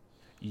you said.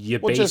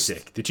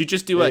 Basic. Did you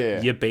just do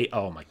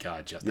oh my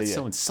god, Jeff, that's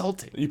so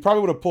insulting. You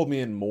probably would have pulled me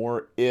in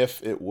more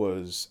if it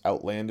was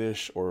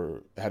outlandish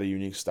or had a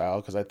unique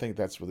style, because I think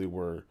that's really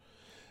where,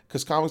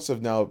 because comics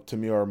have now to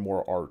me are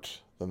more art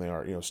than they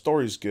are.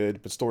 Story's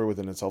good, but story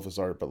within itself is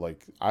art. But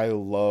like, I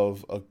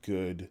love a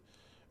good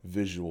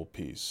visual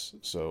piece.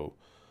 So,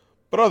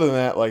 but other than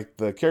that, like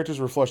the characters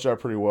were fleshed out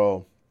pretty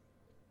well.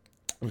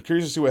 I'm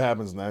curious to see what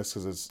happens next,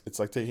 because it's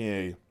like taking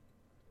a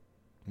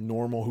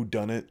normal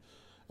whodunit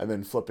and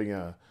then flipping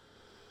a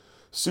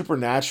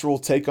supernatural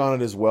take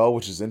on it as well,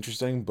 which is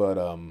interesting. But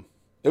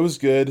it was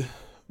good.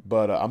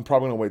 But I'm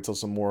probably gonna wait till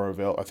some more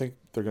avail. I think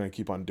they're gonna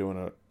keep on doing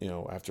it.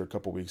 After a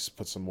couple weeks,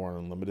 put some more on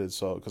Unlimited.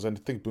 So because I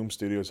think Boom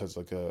Studios has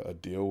like a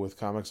deal with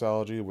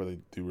Comixology where they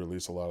do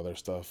release a lot of their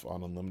stuff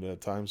on Unlimited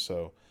at times.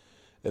 So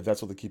if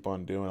that's what they keep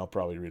on doing, I'll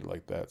probably read it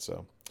like that.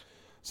 So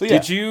yeah.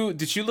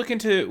 Did you look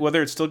into whether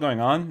it's still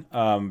going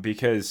on?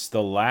 Because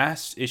the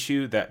last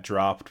issue that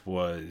dropped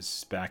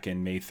was back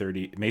in May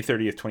 30th,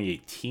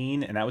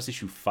 2018, and that was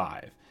issue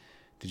 5.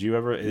 Did you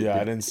ever? Yeah, I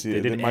didn't see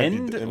it. Did it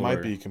end? It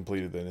might be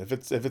completed then. If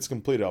it's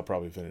completed, I'll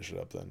probably finish it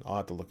up then. I'll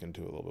have to look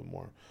into it a little bit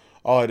more.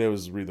 All I did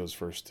was read those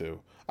first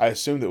 2. I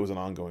assumed it was an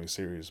ongoing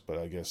series, but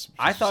I guess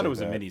I thought it was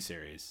a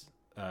miniseries.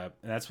 And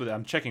that's what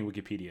I'm checking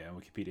Wikipedia, and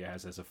Wikipedia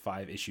has as a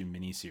 5-issue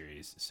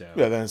miniseries. So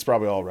yeah, then it's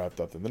probably all wrapped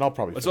up. Then I'll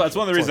probably. So that's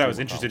one of the reasons I was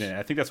interested in it.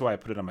 I think that's why I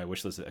put it on my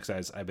wish list,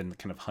 because I've been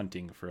kind of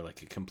hunting for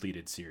like a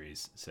completed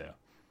series. So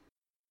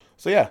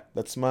yeah,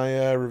 that's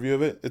my review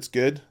of it. It's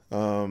good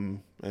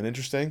and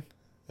interesting.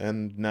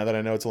 And now that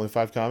I know it's only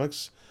 5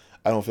 comics,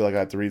 I don't feel like I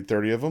have to read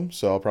 30 of them.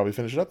 So I'll probably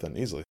finish it up then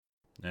easily.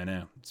 I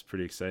know, it's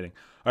pretty exciting.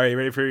 All right, you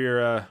ready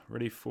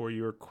for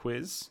your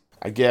quiz?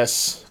 I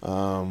guess.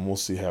 We'll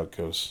see how it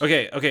goes.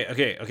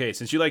 Okay.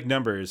 Since you like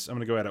numbers, I'm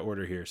going to go out of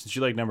order here. Since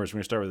you like numbers, we're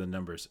going to start with the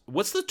numbers.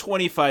 What's the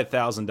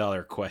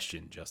 $25,000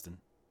 question, Justin?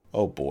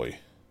 Oh, boy.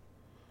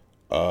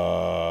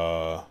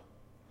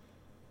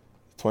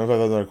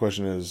 $25,000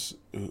 question is,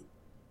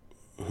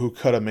 who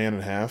cut a man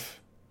in half?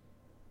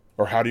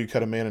 Or how do you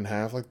cut a man in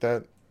half like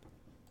that?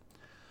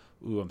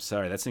 Ooh, I'm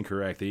sorry, that's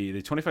incorrect.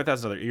 The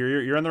 $25,000.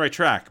 You're on the right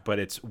track, but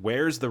it's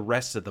where's the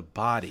rest of the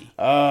body?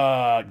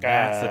 Oh, God.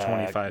 That's the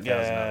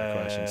 $25,000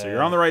 question. So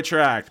you're on the right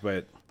track,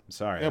 but I'm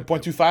sorry. Yeah,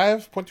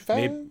 0.25?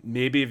 0.25?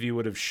 Maybe if you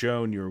would have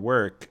shown your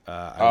work,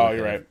 I would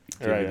you're have right.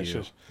 You're right. given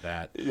you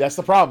that. That's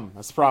the problem.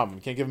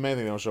 You can't give them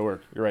anything they don't show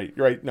work. You're right.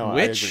 You're right. No,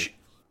 I agree.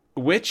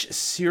 Which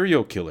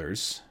serial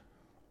killers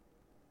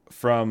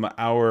from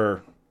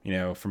our,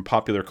 from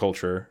popular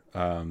culture,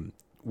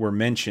 were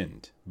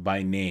mentioned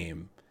by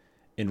name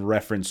in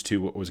reference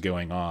to what was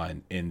going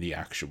on in the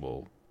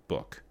actual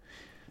book?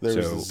 There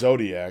was the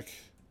Zodiac.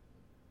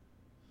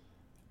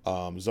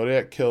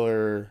 Zodiac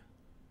killer.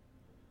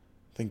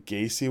 I think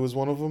Gacy was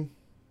one of them.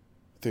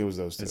 I think it was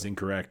those two. That's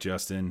incorrect,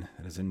 Justin.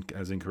 That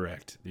is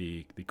incorrect.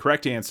 The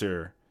correct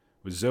answer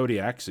was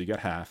Zodiac, so you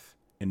got half,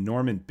 and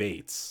Norman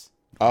Bates.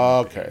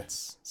 Okay.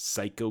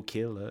 Psycho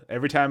killer.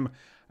 Every time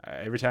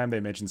they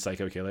mention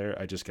Psycho killer,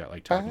 I just got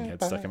like Talking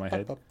Heads stuck in my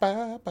head.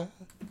 All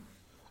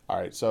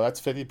right, so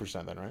that's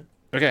 50% then, right?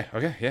 Okay,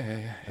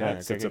 yeah.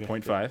 That's a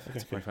 0.5.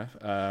 That's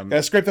 0.5.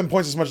 Yeah, scrape them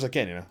points as much as I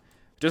can,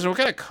 Justin, what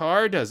kind of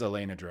car does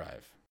Elena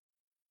drive?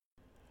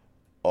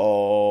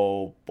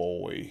 Oh,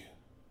 boy.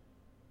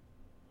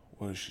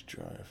 What does she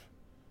drive?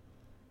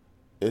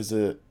 Is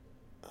it...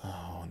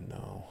 Oh,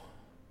 no.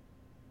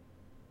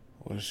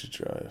 What does she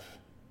drive?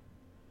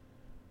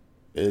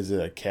 Is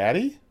it a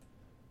Caddy?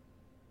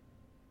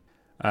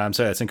 I'm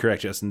sorry, that's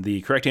incorrect, Justin.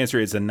 The correct answer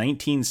is a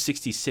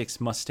 1966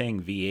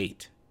 Mustang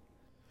V8.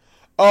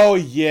 Oh,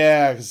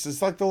 yeah, because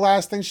it's like the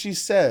last thing she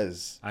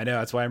says. I know,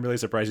 that's why I'm really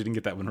surprised you didn't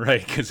get that one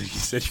right, because you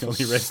said you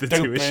only read the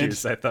 2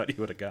 issues. I thought you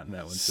would have gotten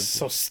that one.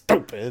 So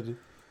stupid.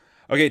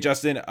 Okay,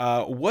 Justin,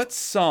 what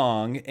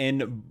song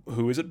and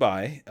who is it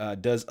by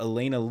does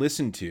Elena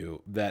listen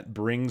to that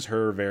brings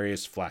her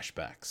various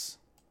flashbacks?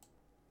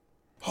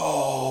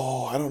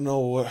 Oh, I don't know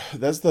what.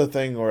 That's the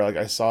thing where like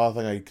I saw a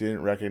thing, I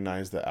didn't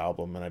recognize the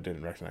album and I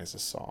didn't recognize the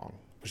song.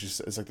 But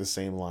it's like the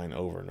same line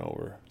over and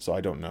over. So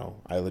I don't know.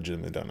 I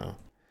legitimately don't know.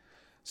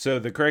 So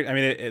the correct, I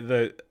mean,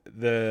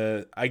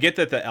 the I get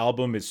that the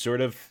album is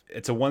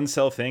it's a one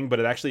cell thing, but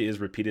it actually is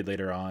repeated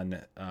later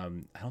on. I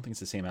don't think it's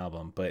the same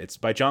album, but it's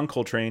by John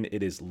Coltrane.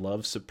 It is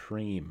Love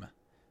Supreme.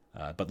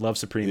 But Love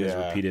Supreme is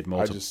repeated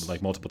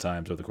multiple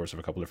times over the course of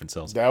a couple different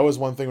cells. That was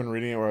one thing when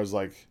reading it where I was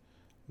like,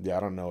 yeah, I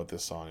don't know what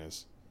this song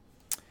is.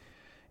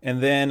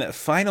 And then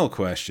final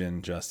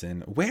question,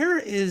 Justin, where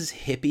is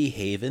Hippie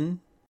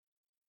Haven?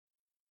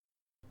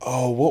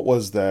 Oh, what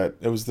was that?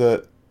 It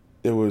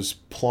was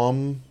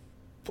Plum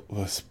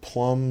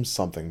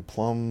something.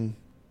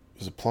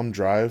 Was it Plum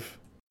Drive?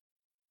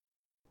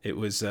 It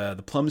was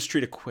the Plum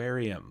Street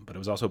Aquarium, but it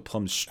was also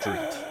Plum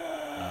Street.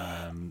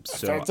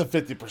 So that's a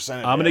 50%.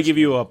 I'm going to give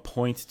you a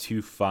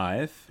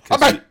 0.25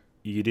 because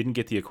you didn't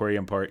get the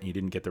aquarium part and you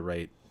didn't get the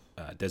right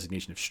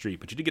designation of street,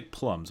 but you did get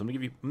plums. I'm going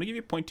to give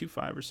you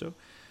 0.25 or so.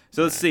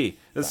 So let's see.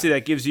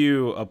 That gives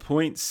you a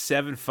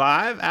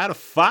 0.75 out of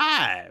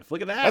 5.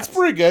 Look at that. That's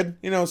pretty good.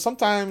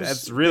 Sometimes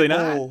that's really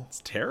not.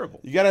 It's terrible.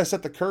 You got to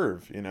set the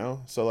curve,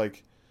 So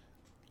like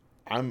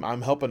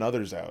I'm helping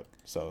others out.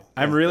 So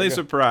I'm really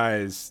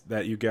surprised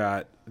that you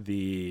got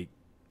the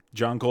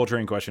John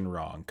Coltrane question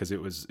wrong because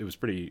it was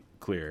pretty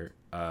clear.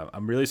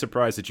 I'm really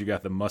surprised that you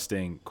got the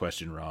Mustang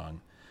question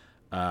wrong.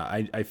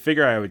 I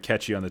figure I would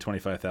catch you on the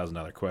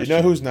 $25,000 question. You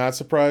know who's not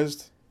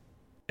surprised?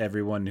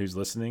 Everyone who's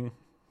listening.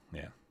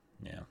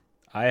 Yeah.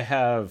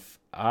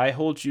 I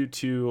hold you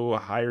to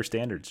higher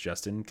standards,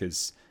 Justin,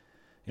 because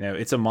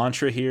it's a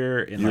mantra here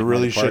in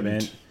my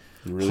department.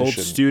 Hold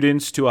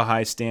students to a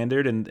high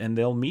standard, and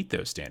they'll meet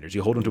those standards.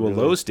 You hold them to a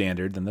low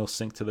standard, then they'll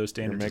sink to those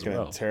standards. You're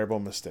making a terrible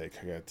mistake,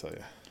 I gotta tell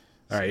you.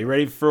 All right, you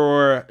ready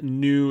for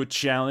new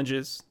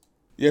challenges?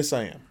 Yes,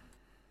 I am.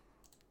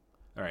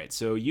 All right,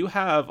 so you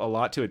have a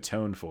lot to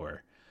atone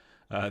for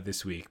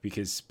this week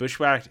because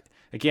Bushwhacked.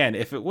 Again,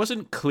 if it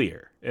wasn't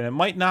clear, and it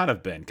might not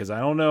have been, because I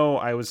don't know,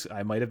 I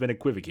might have been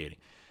equivocating.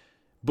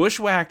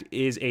 Bushwhacked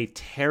is a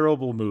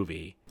terrible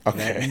movie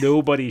that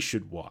nobody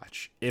should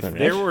watch. If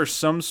there were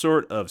some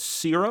sort of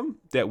serum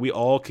that we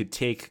all could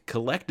take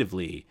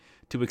collectively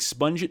to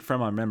expunge it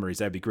from our memories,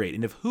 that'd be great.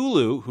 And if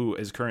Hulu, who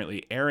is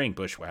currently airing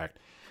Bushwhacked,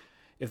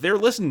 if they're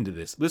listening to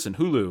this, listen,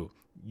 Hulu,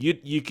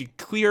 you could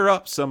clear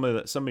up some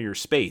of your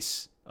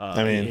space.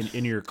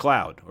 In your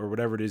cloud or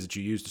whatever it is that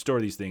you use to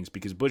store these things,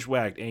 because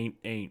Bushwhacked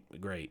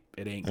ain't great.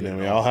 It ain't good. I mean,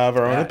 we all have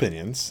our own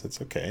opinions.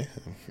 It's okay.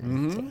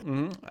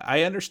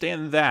 I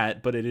understand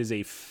that, but it is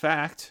a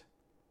fact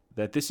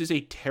that this is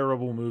a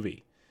terrible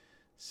movie.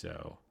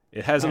 So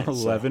it has an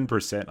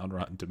 11% on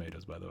Rotten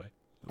Tomatoes, by the way.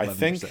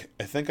 11%.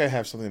 I think I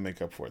have something to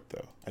make up for it,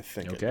 though. I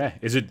think. Okay.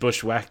 Is it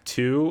Bushwhacked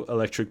 2,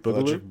 Electric Boogaloo?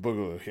 Electric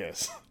Boogaloo,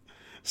 yes.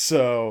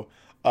 So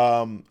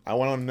I went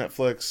on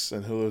Netflix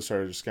and Hulu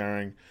started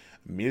scouring.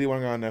 Immediately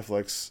went on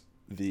Netflix.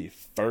 The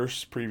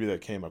first preview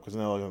that came up, because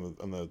now on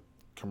the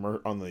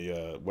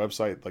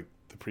website, like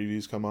the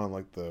previews come on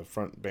like the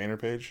front banner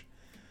page.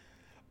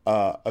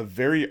 A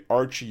very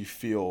Archie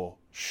feel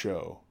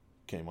show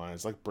came on.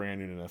 It's like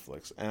brand new to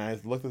Netflix, and I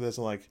looked at this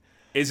and like,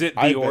 is it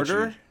The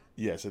Order?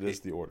 Yes, it is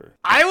the order.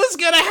 I was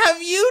gonna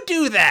have you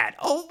do that.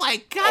 Oh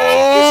my god,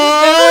 this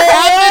has never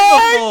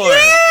happened before.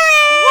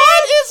 Yeah!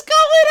 What is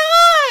going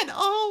on?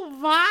 Oh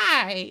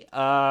my.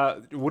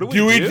 What do we do?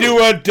 Do we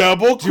do a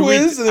double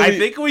quiz? I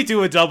think we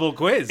do a double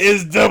quiz.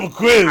 It's double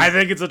quiz. I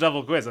think it's a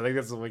double quiz. I think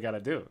that's what we gotta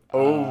do.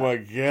 Oh my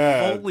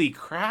god. Holy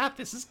crap,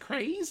 this is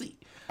crazy.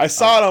 I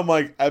saw it, I'm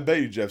like, I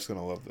bet you Jeff's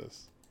gonna love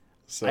this.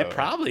 So I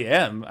probably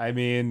am. I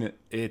mean,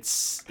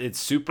 it's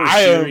super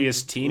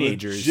serious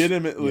teenagers.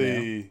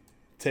 Legitimately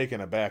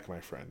taken aback, my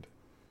friend.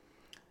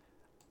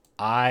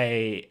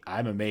 I'm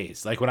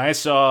amazed. Like when I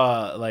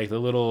saw like the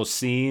little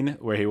scene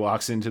where he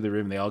walks into the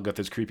room and they all got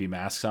those creepy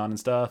masks on and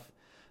stuff.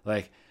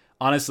 Like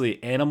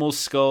honestly, animal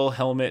skull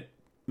helmet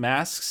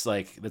masks,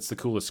 like that's the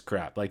coolest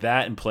crap. Like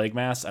that and plague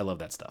masks, I love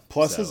that stuff.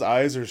 Plus his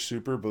eyes are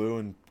super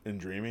blue and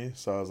dreamy,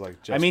 so I was like,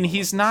 I mean,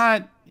 he's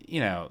not,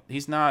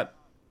 he's not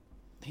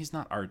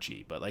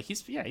Archie, but like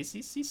he's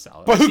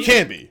solid. But who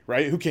can be,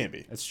 right? Who can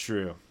be? That's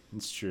true.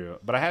 It's true.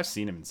 But I have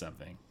seen him in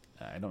something.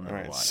 I don't know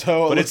why.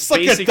 So but it's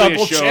like a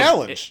double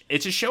challenge.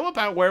 It's a show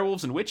about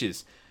werewolves and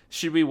witches.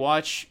 Should we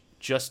watch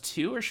just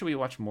 2 or should we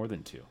watch more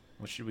than 2?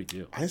 What should we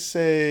do? I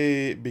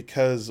say,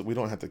 because we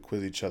don't have to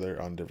quiz each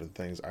other on different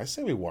things, I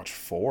say we watch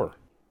 4.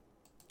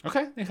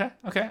 Okay.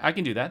 I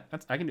can do that.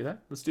 I can do that.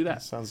 Let's do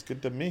that. Sounds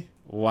good to me.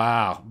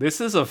 Wow.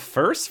 This is a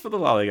first for the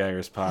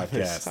Lollygaggers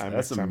podcast.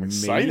 That's I'm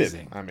excited.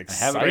 Excited. I'm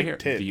excited. I have it right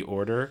here. The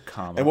Order,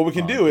 and what we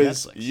can do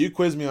is you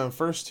quiz me on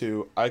first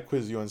 2, I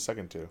quiz you on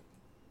second 2.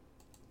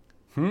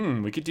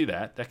 We could do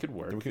that. That could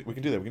work. We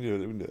can do that.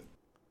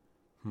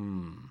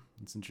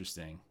 That's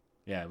interesting.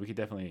 Yeah, we can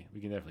definitely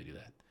do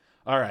that.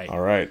 All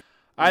right.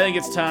 I think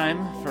it's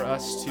time for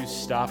us to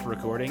stop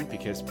recording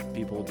because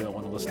people don't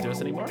want to listen to us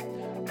anymore.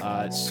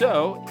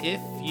 So if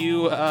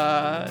you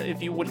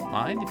wouldn't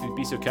mind, if you'd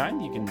be so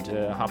kind, you can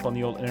hop on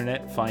the old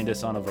internet, find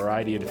us on a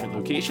variety of different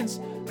locations.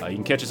 You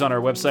can catch us on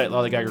our website,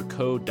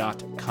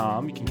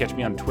 lollygaggerco.com. You can catch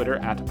me on Twitter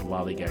at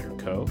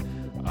lollygaggerco.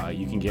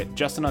 You can get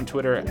Justin on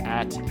Twitter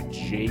at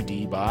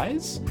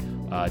jdbuys.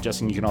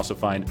 Justin, you can also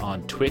find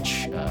on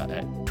Twitch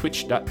at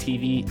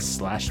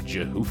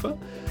twitch.tv/Jehufa.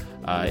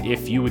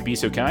 If you would be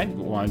so kind,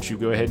 why don't you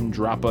go ahead and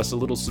drop us a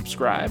little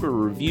subscribe or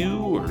review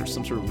or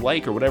some sort of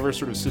like or whatever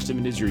sort of system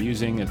it is you're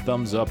using, a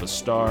thumbs up, a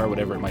star,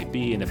 whatever it might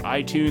be. And if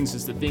iTunes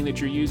is the thing that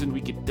you're using,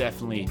 we could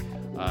definitely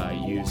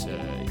use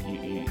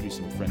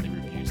some friendly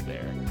reviews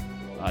there.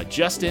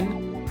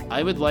 Justin,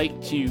 I would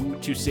like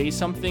to say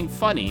something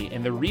funny,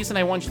 and the reason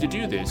I want you to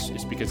do this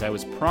is because I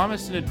was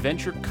promised an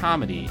adventure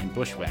comedy in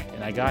Bushwhacked,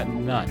 and I got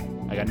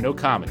none. I got no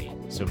comedy.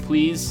 So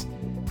please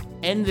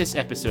end this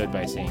episode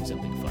by saying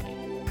something funny.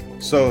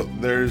 So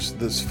there's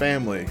this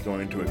family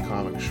going to a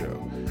comic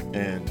show,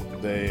 and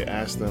they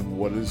ask them,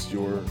 what is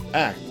your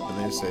act?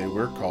 And they say,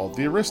 we're called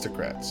the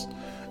Aristocrats.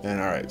 And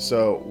all right,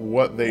 so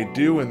what they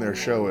do in their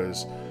show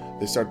is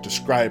they start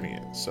describing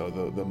it. So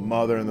the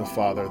mother and the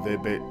father,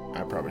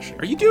 I probably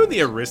shouldn't. Are you doing the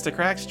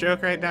Aristocrats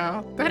joke right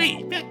now?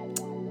 Buddy,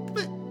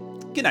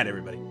 good night,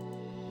 everybody.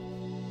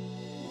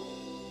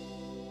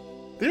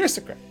 The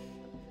Aristocrat.